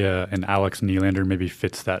you say an Alex Nylander maybe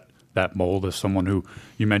fits that mold as someone who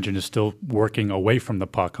you mentioned is still working away from the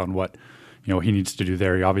puck on what he needs to do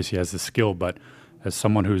there? He obviously has the skill, but as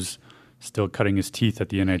someone who's still cutting his teeth at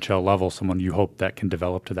the NHL level, someone you hope that can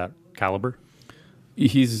develop to that caliber?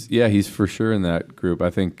 He's for sure in that group. I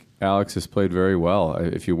think Alex has played very well.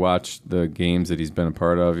 If you watch the games that he's been a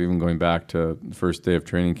part of, even going back to the first day of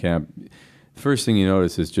training camp, the first thing you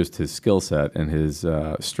notice is just his skill set and his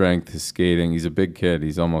strength, his skating. He's a big kid.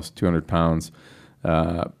 He's almost 200 pounds.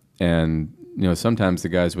 And sometimes the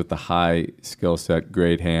guys with the high skill set,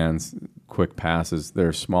 great hands, quick passes,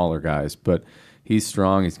 they're smaller guys. But he's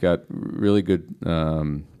strong. He's got really good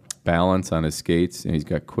balance on his skates, and he's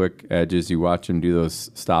got quick edges. You watch him do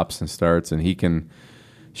those stops and starts, and he can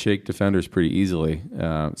shake defenders pretty easily.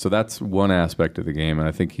 So that's one aspect of the game, and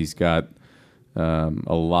I think he's got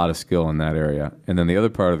a lot of skill in that area. And then the other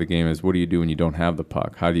part of the game is, what do you do when you don't have the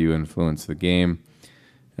puck? How do you influence the game?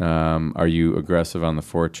 Are you aggressive on the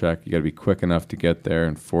forecheck? You got to be quick enough to get there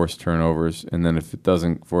and force turnovers. And then if it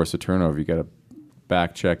doesn't force a turnover, you got to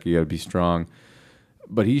back check. You got to be strong.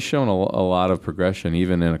 But he's shown a lot of progression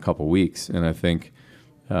even in a couple weeks, and I think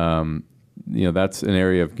that's an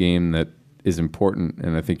area of game that is important.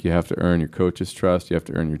 And I think you have to earn your coach's trust. You have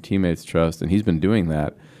to earn your teammates' trust, and he's been doing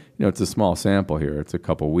that. It's a small sample here. It's a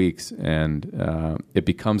couple weeks, and it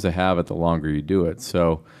becomes a habit the longer you do it.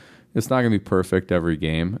 So it's not going to be perfect every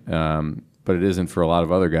game, but it isn't for a lot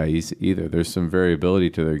of other guys either. There's some variability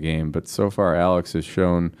to their game, but so far Alex has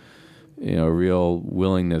shown real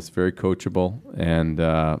willingness, very coachable, and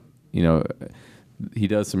he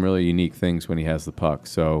does some really unique things when he has the puck.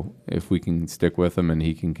 So if we can stick with him and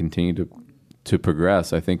he can continue to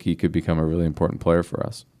progress, I think he could become a really important player for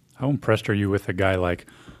us. How impressed are you with a guy like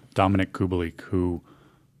Dominic Kubalik, who,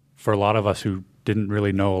 for a lot of us who didn't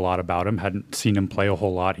really know a lot about him, hadn't seen him play a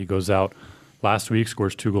whole lot, he goes out last week,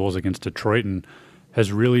 scores 2 goals against Detroit, and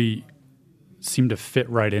has really seemed to fit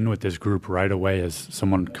right in with this group right away as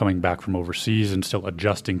someone coming back from overseas and still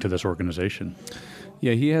adjusting to this organization.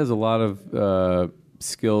 Yeah, he has a lot of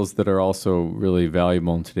skills that are also really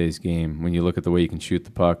valuable in today's game. When you look at the way he can shoot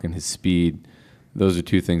the puck and his speed, those are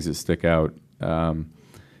two things that stick out.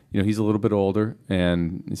 He's a little bit older,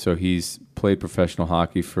 and so he's played professional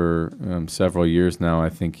hockey for several years now.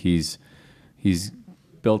 I think he's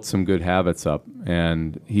built some good habits up,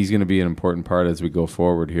 and he's going to be an important part as we go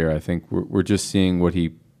forward here. I think we're just seeing what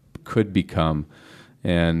he could become,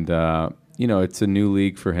 and it's a new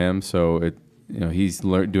league for him, so he's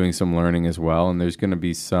doing some learning as well, and there's going to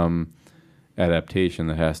be some adaptation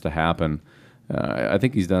that has to happen. I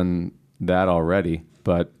think he's done that already,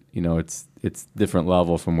 but it's different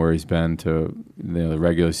level from where he's been to the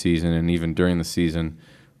regular season, and even during the season,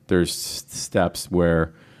 there's steps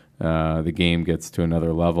where the game gets to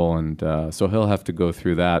another level, and so he'll have to go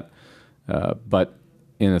through that. But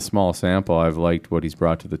in a small sample, I've liked what he's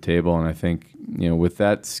brought to the table, and I think with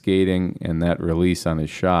that skating and that release on his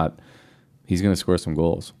shot, he's going to score some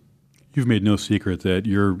goals. You've made no secret that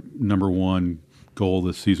your number one goal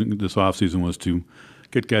this offseason was to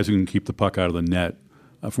get guys who can keep the puck out of the net.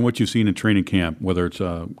 From what you've seen in training camp, whether it's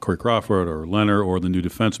Corey Crawford or Leonard or the new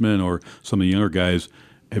defenseman or some of the younger guys,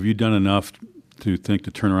 have you done enough to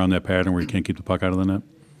turn around that pattern where you can't keep the puck out of the net?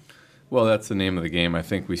 Well, that's the name of the game. I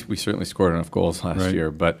think we certainly scored enough goals last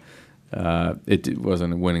year, but it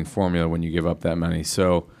wasn't a winning formula when you give up that many.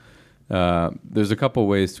 So there's a couple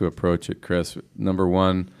ways to approach it, Chris. Number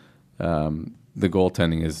one, the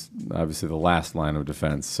goaltending is obviously the last line of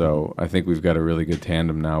defense. So I think we've got a really good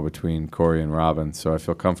tandem now between Corey and Robin. So I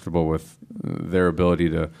feel comfortable with their ability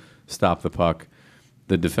to stop the puck.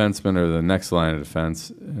 The defensemen are the next line of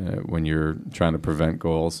defense when you're trying to prevent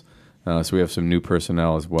goals. So we have some new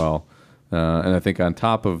personnel as well. And I think on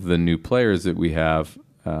top of the new players that we have,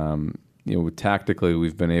 tactically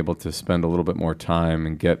we've been able to spend a little bit more time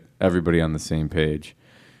and get everybody on the same page.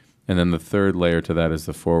 And then the third layer to that is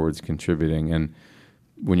the forwards contributing. And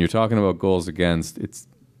when you're talking about goals against,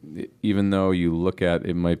 even though you look at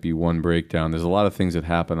it might be one breakdown, there's a lot of things that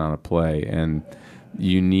happen on a play, and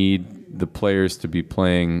you need the players to be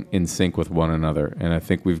playing in sync with one another. And I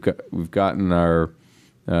think we've gotten our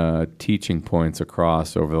teaching points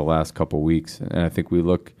across over the last couple of weeks. And I think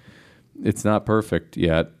it's not perfect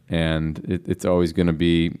yet, and it's always going to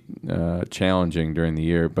be challenging during the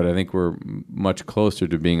year, but I think we're much closer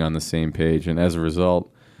to being on the same page. And as a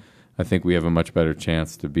result, I think we have a much better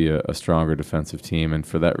chance to be a stronger defensive team. And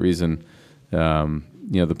for that reason,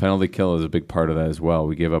 the penalty kill is a big part of that as well.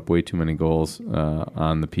 We gave up way too many goals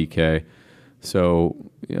on the PK. So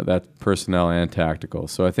that's personnel and tactical.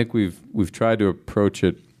 So I think we've tried to approach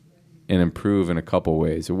it and improve in a couple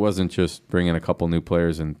ways. It wasn't just bring in a couple new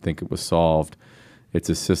players and think it was solved. It's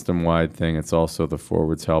a system-wide thing. It's also the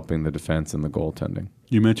forwards helping the defense and the goaltending.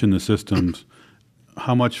 You mentioned the systems.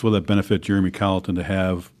 How much will that benefit Jeremy Colleton to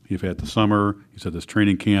have? You've had the summer, he's had this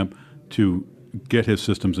training camp to get his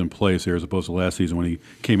systems in place here as opposed to last season when he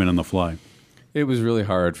came in on the fly. It was really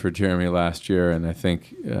hard for Jeremy last year, and I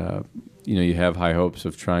think you have high hopes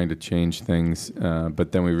of trying to change things,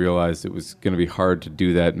 but then we realized it was going to be hard to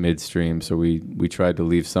do that midstream, so we tried to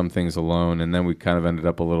leave some things alone, and then we kind of ended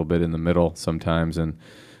up a little bit in the middle sometimes, and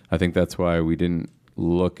I think that's why we didn't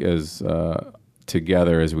look as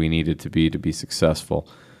together as we needed to be successful.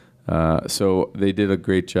 So they did a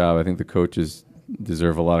great job. I think the coaches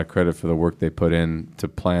deserve a lot of credit for the work they put in to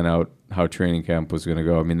plan out how training camp was going to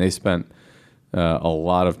go. I mean, they spent a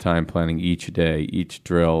lot of time planning each day, each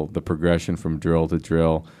drill, the progression from drill to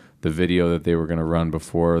drill, the video that they were going to run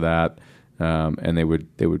before that, and they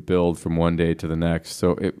would build from one day to the next.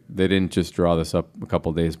 So they didn't just draw this up a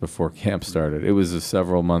couple days before camp started. It was a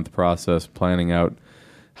several-month process planning out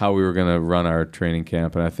how we were going to run our training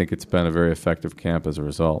camp, and I think it's been a very effective camp as a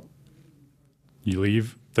result. You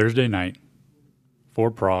leave Thursday night for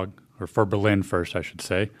Prague, or for Berlin first, I should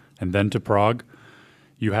say, and then to Prague.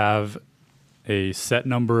 You have a set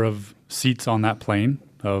number of seats on that plane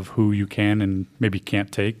of who you can and maybe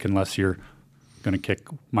can't take, unless you're going to kick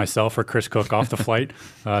myself or Chris Kuc off the flight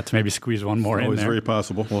to maybe squeeze one more in there. Always very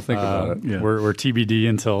possible. We'll think about it. Yeah. We're TBD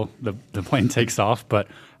until the plane takes off. But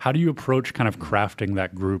how do you approach kind of crafting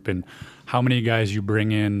that group, and how many guys you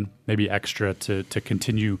bring in maybe extra to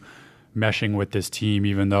continue meshing with this team,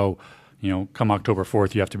 even though, come October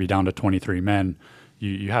 4th, you have to be down to 23 men.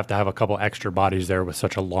 You have to have a couple extra bodies there with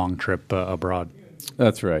such a long trip abroad.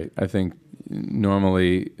 That's right. I think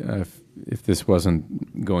normally if this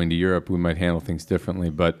wasn't going to Europe, we might handle things differently.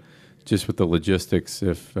 But just with the logistics,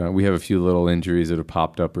 if we have a few little injuries that have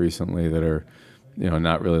popped up recently that are,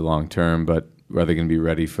 not really long term, but are they going to be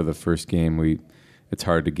ready for the first game? It's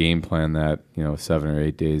hard to game plan that, 7 or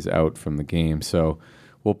 8 days out from the game. So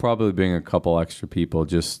we'll probably bring a couple extra people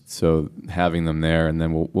just so having them there, and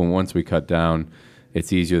then once we cut down,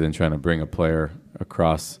 it's easier than trying to bring a player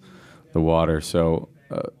across the water. So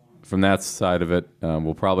from that side of it,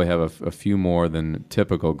 we'll probably have a few more than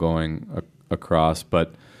typical going across.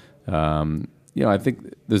 But, I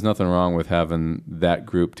think there's nothing wrong with having that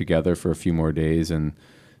group together for a few more days. And,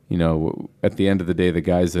 at the end of the day, the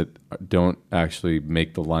guys that don't actually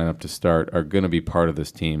make the lineup to start are going to be part of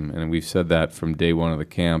this team. And we've said that from day one of the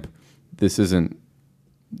camp. This isn't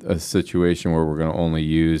a situation where we're going to only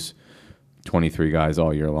use 23 guys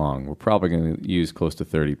all year long. We're probably going to use close to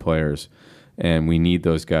 30 players, and we need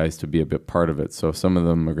those guys to be a bit part of it. So some of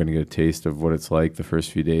them are going to get a taste of what it's like the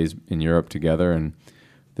first few days in Europe together, and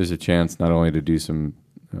there's a chance not only to do some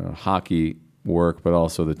hockey work, but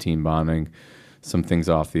also the team bonding, some things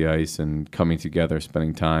off the ice and coming together,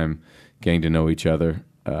 spending time, getting to know each other.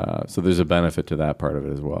 So there's a benefit to that part of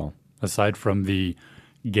it as well. Aside from the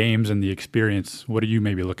games and the experience, what are you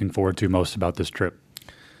maybe looking forward to most about this trip?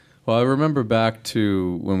 Well, I remember back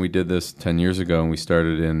to when we did this 10 years ago, and we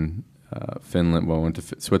started in Finland. Well, went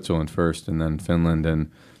to Switzerland first and then Finland,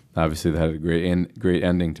 and obviously they had a great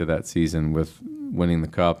ending to that season with winning the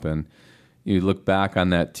Cup. And you look back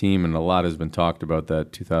on that team, and a lot has been talked about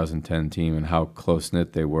that 2010 team and how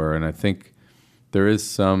close-knit they were. And I think there is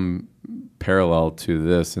some parallel to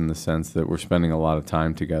this in the sense that we're spending a lot of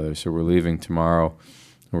time together. So we're leaving tomorrow.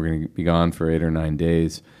 We're going to be gone for 8 or 9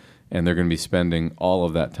 days. And they're going to be spending all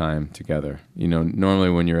of that time together. Normally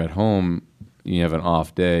when you're at home, you have an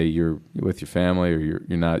off day, you're with your family, or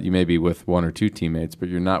you're not. You may be with 1 or 2 teammates, but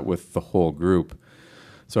you're not with the whole group.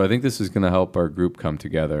 So I think this is going to help our group come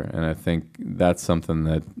together, and I think that's something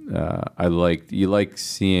that I like. You like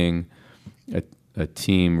seeing a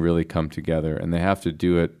team really come together, and they have to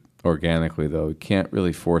do it organically, though. You can't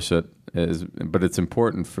really force it, but it's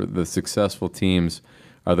important for the successful teams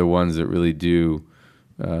are the ones that really do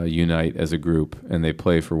unite as a group, and they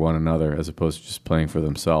play for one another as opposed to just playing for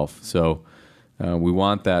themselves. So we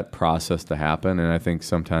want that process to happen, and I think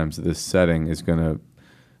sometimes this setting is going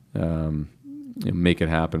to make it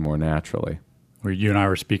happen more naturally. Where you and I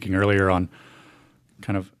were speaking earlier on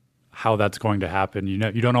kind of how that's going to happen. You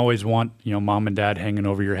don't always want mom and dad hanging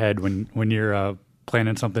over your head when you're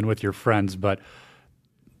planning something with your friends, but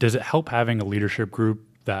does it help having a leadership group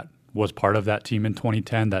that was part of that team in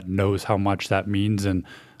 2010 that knows how much that means and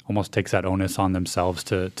almost takes that onus on themselves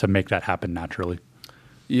to make that happen naturally?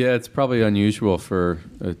 Yeah, it's probably unusual for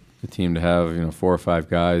a team to have 4 or 5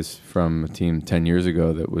 guys from a team 10 years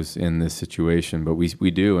ago that was in this situation, but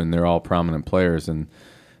we do, and they're all prominent players, and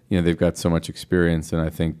they've got so much experience, and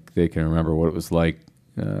I think they can remember what it was like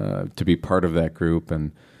to be part of that group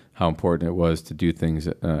and how important it was to do things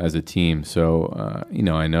as a team. So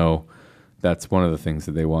I know that's one of the things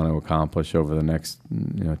that they want to accomplish over the next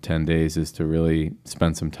 10 days is to really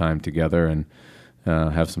spend some time together and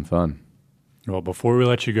have some fun. Well, before we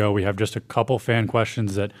let you go, we have just a couple fan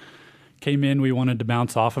questions that came in. We wanted to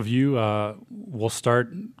bounce off of you. We'll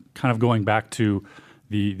start kind of going back to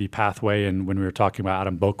the pathway, and when we were talking about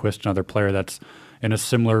Adam Boquist, another player that's in a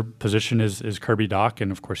similar position is Kirby Dach,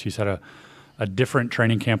 and of course he's had a different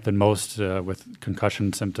training camp than most with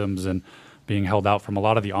concussion symptoms and being held out from a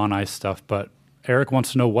lot of the on-ice stuff. But Eric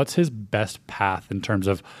wants to know, what's his best path in terms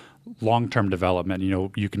of long-term development?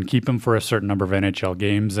 You can keep him for a certain number of NHL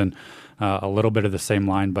games and a little bit of the same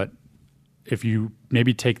line, but if you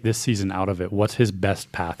maybe take this season out of it, what's his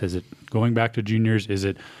best path? Is it going back to juniors? Is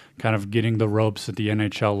it kind of getting the ropes at the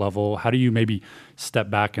NHL level? How do you maybe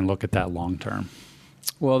step back and look at that long-term?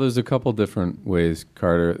 Well, there's a couple different ways,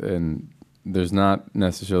 Carter, and there's not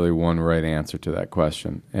necessarily one right answer to that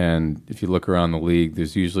question. And if you look around the league,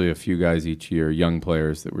 there's usually a few guys each year, young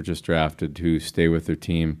players that were just drafted, who stay with their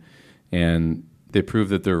team, and they prove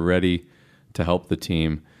that they're ready to help the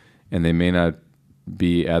team, and they may not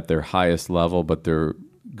be at their highest level, but they're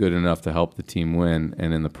good enough to help the team win.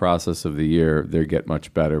 And in the process of the year, they get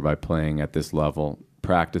much better by playing at this level,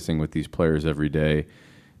 practicing with these players every day,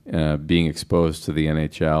 being exposed to the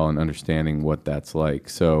NHL and understanding what that's like.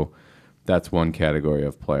 So that's one category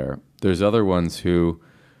of player. There's other ones who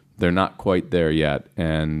they're not quite there yet,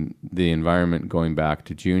 and the environment going back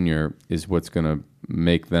to junior is what's going to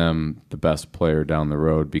make them the best player down the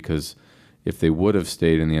road, because if they would have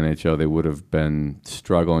stayed in the NHL, they would have been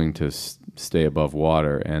struggling to stay above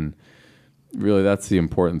water. And really, that's the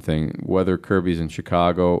important thing. Whether Kirby's in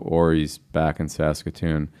Chicago or he's back in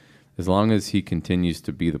Saskatoon, as long as he continues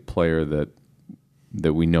to be the player that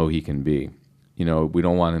we know he can be. We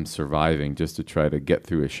don't want him surviving just to try to get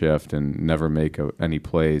through a shift and never make any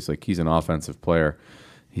plays. Like, he's an offensive player.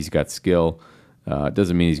 He's got skill. It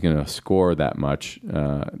doesn't mean he's going to score that much,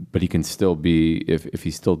 but he can still be, if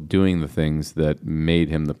he's still doing the things that made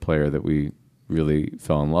him the player that we really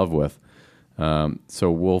fell in love with. So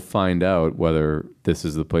we'll find out whether this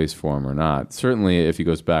is the place for him or not. Certainly, if he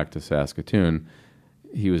goes back to Saskatoon,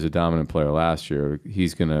 he was a dominant player last year.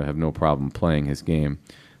 He's going to have no problem playing his game.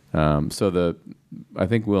 So I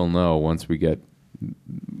think we'll know once we get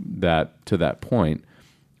that to that point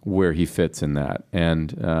where he fits in that. And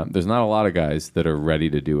there's not a lot of guys that are ready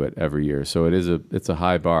to do it every year. So it's a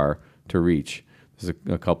high bar to reach. There's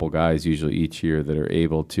a couple guys usually each year that are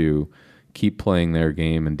able to keep playing their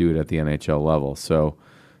game and do it at the NHL level. So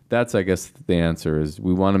that's, I guess, the answer is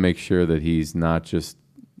we want to make sure that he's not just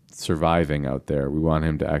surviving out there. We want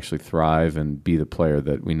him to actually thrive and be the player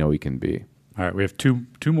that we know he can be. All right, we have two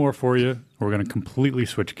more for you. We're going to completely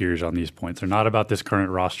switch gears on these points. They're not about this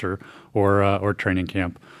current roster or training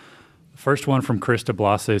camp. The first one from Chris de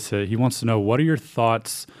Blase, he wants to know, what are your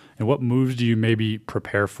thoughts and what moves do you maybe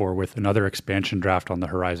prepare for with another expansion draft on the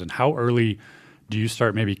horizon? How early do you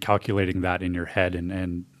start maybe calculating that in your head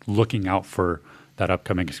and looking out for that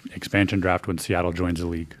upcoming expansion draft when Seattle joins the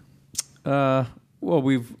league? Well,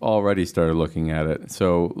 we've already started looking at it.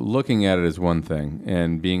 So looking at it is one thing,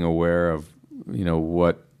 and being aware of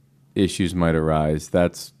what issues might arise.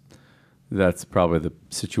 That's probably the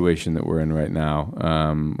situation that we're in right now.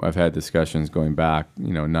 I've had discussions going back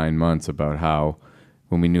 9 months about how,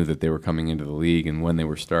 when we knew that they were coming into the league and when they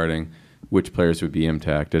were starting, which players would be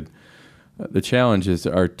impacted. The challenge is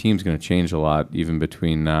our team's going to change a lot even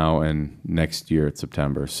between now and next year at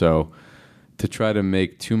September. So to try to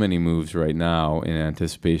make too many moves right now in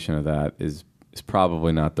anticipation of that is is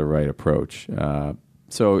probably not the right approach.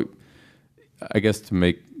 So I guess to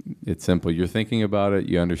make it simple, you're thinking about it,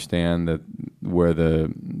 you understand that where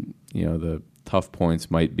the tough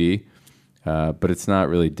points might be, but it's not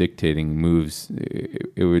really dictating moves.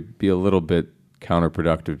 It would be a little bit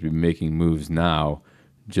counterproductive to be making moves now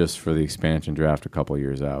just for the expansion draft a couple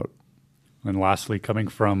years out. And lastly, coming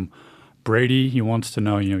from Brady, he wants to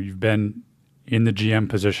know, you've been in the GM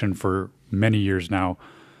position for many years now.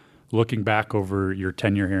 Looking back over your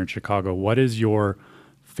tenure here in Chicago, what is your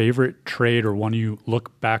favorite trade or one you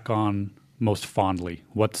look back on most fondly?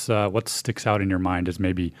 What sticks out in your mind as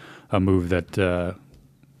maybe a move that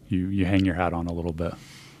you hang your hat on a little bit?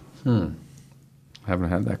 I haven't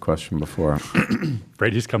had that question before.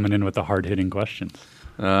 Brady's coming in with the hard-hitting questions.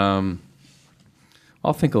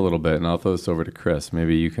 I'll think a little bit, and I'll throw this over to Chris.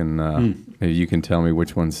 Maybe you can tell me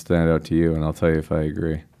which ones stand out to you, and I'll tell you if I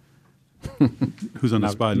agree. Who's on the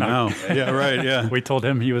spot now? Yeah, right, yeah. We told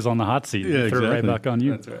him he was on the hot seat. Yeah, Threw it right exactly. back on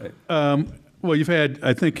you. That's right. Well, you've had,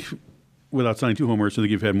 I think, without signing 2 homers, I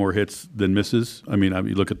think you've had more hits than misses. I mean,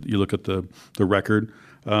 you look at the record.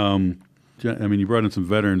 I mean, you brought in some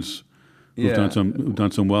veterans who've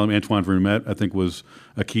done some well. Antoine Vermette, I think, was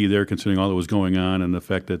a key there, considering all that was going on and the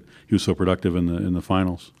fact that he was so productive in the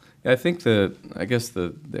finals. Yeah, I think the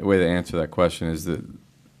way to answer that question is that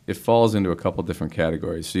it falls into a couple different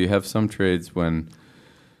categories. So you have some trades when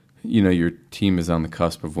your team is on the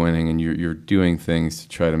cusp of winning and you're doing things to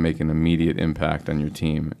try to make an immediate impact on your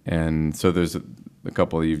team. And so there's a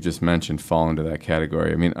couple that you've just mentioned fall into that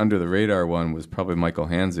category. I mean, under the radar one was probably Michael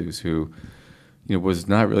Handzus, who was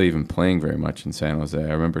not really even playing very much in San Jose.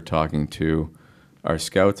 I remember talking to our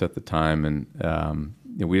scouts at the time, and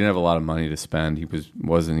we didn't have a lot of money to spend. He was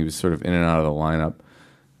sort of in and out of the lineup.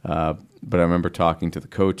 But I remember talking to the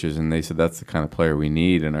coaches, and they said that's the kind of player we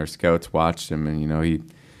need. And our scouts watched him, and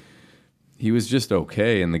he was just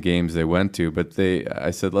okay in the games they went to. But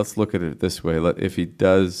I said, let's look at it this way: if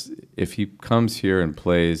he comes here and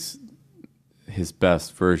plays his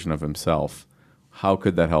best version of himself, how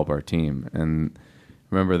could that help our team? And I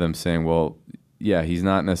remember them saying, well, yeah, he's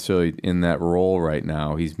not necessarily in that role right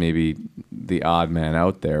now. He's maybe the odd man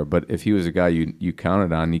out there. But if he was a guy you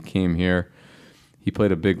counted on, he came here. He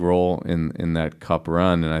played a big role in that cup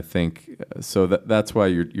run, and I think so that's why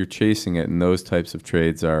you're chasing it, and those types of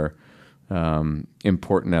trades are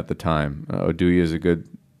important at the time. Oduya is a good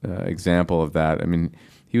example of that. I mean,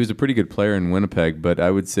 he was a pretty good player in Winnipeg, but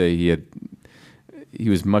I would say he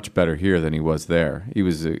was much better here than he was there.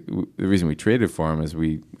 The reason we traded for him is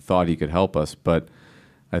we thought he could help us, but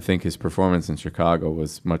I think his performance in Chicago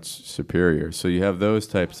was much superior. So you have those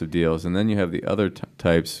types of deals, and then you have the other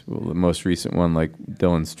types. Well, the most recent one, like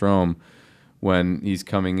Dylan Strome, when he's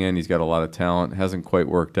coming in, he's got a lot of talent, hasn't quite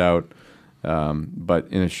worked out. But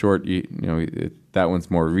in a short, that one's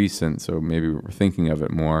more recent, so maybe we're thinking of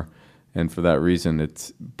it more. And for that reason,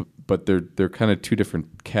 but they're kind of two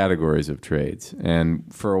different categories of trades. And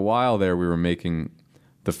for a while there, we were making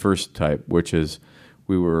the first type, which is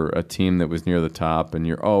we were a team that was near the top, and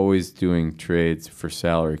you're always doing trades for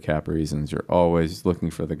salary cap reasons. You're always looking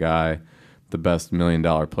for the best $1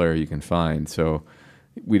 million player you can find. So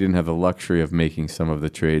we didn't have the luxury of making some of the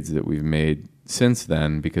trades that we've made since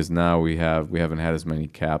then, because now we haven't had as many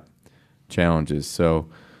cap challenges. So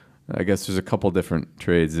I guess there's a couple different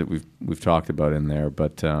trades that we've talked about in there,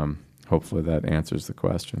 but hopefully that answers the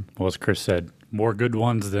question. Well, as Chris said, more good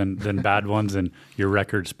ones than bad ones, and your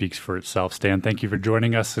record speaks for itself. Stan, thank you for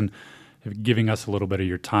joining us and giving us a little bit of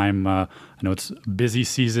your time. I know it's a busy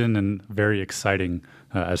season and very exciting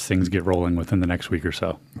as things get rolling within the next week or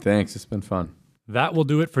so. Thanks. It's been fun. That will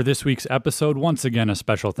do it for this week's episode. Once again, a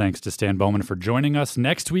special thanks to Stan Bowman for joining us.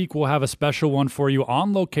 Next week, we'll have a special one for you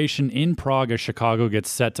on location in Prague as Chicago gets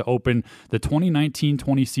set to open the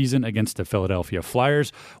 2019-20 season against the Philadelphia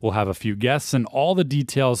Flyers. We'll have a few guests and all the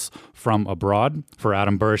details from abroad. For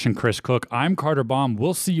Adam Burish and Chris Kuc, I'm Carter Baum.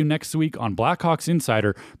 We'll see you next week on Blackhawks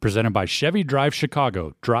Insider, presented by Chevy Drive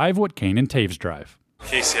Chicago. Drive what Kane and Taves drive. In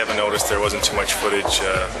case you haven't noticed, there wasn't too much footage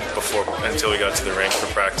until we got to the rink for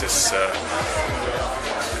practice.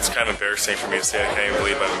 It's kind of embarrassing for me to say. I can't even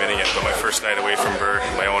believe I'm admitting it, but my first night away from Berg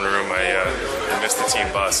in my own room, I missed the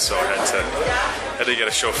team bus, so I had to get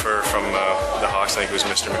a chauffeur from the Hawks. I think it was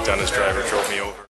Mr. McDonough's driver, drove me over.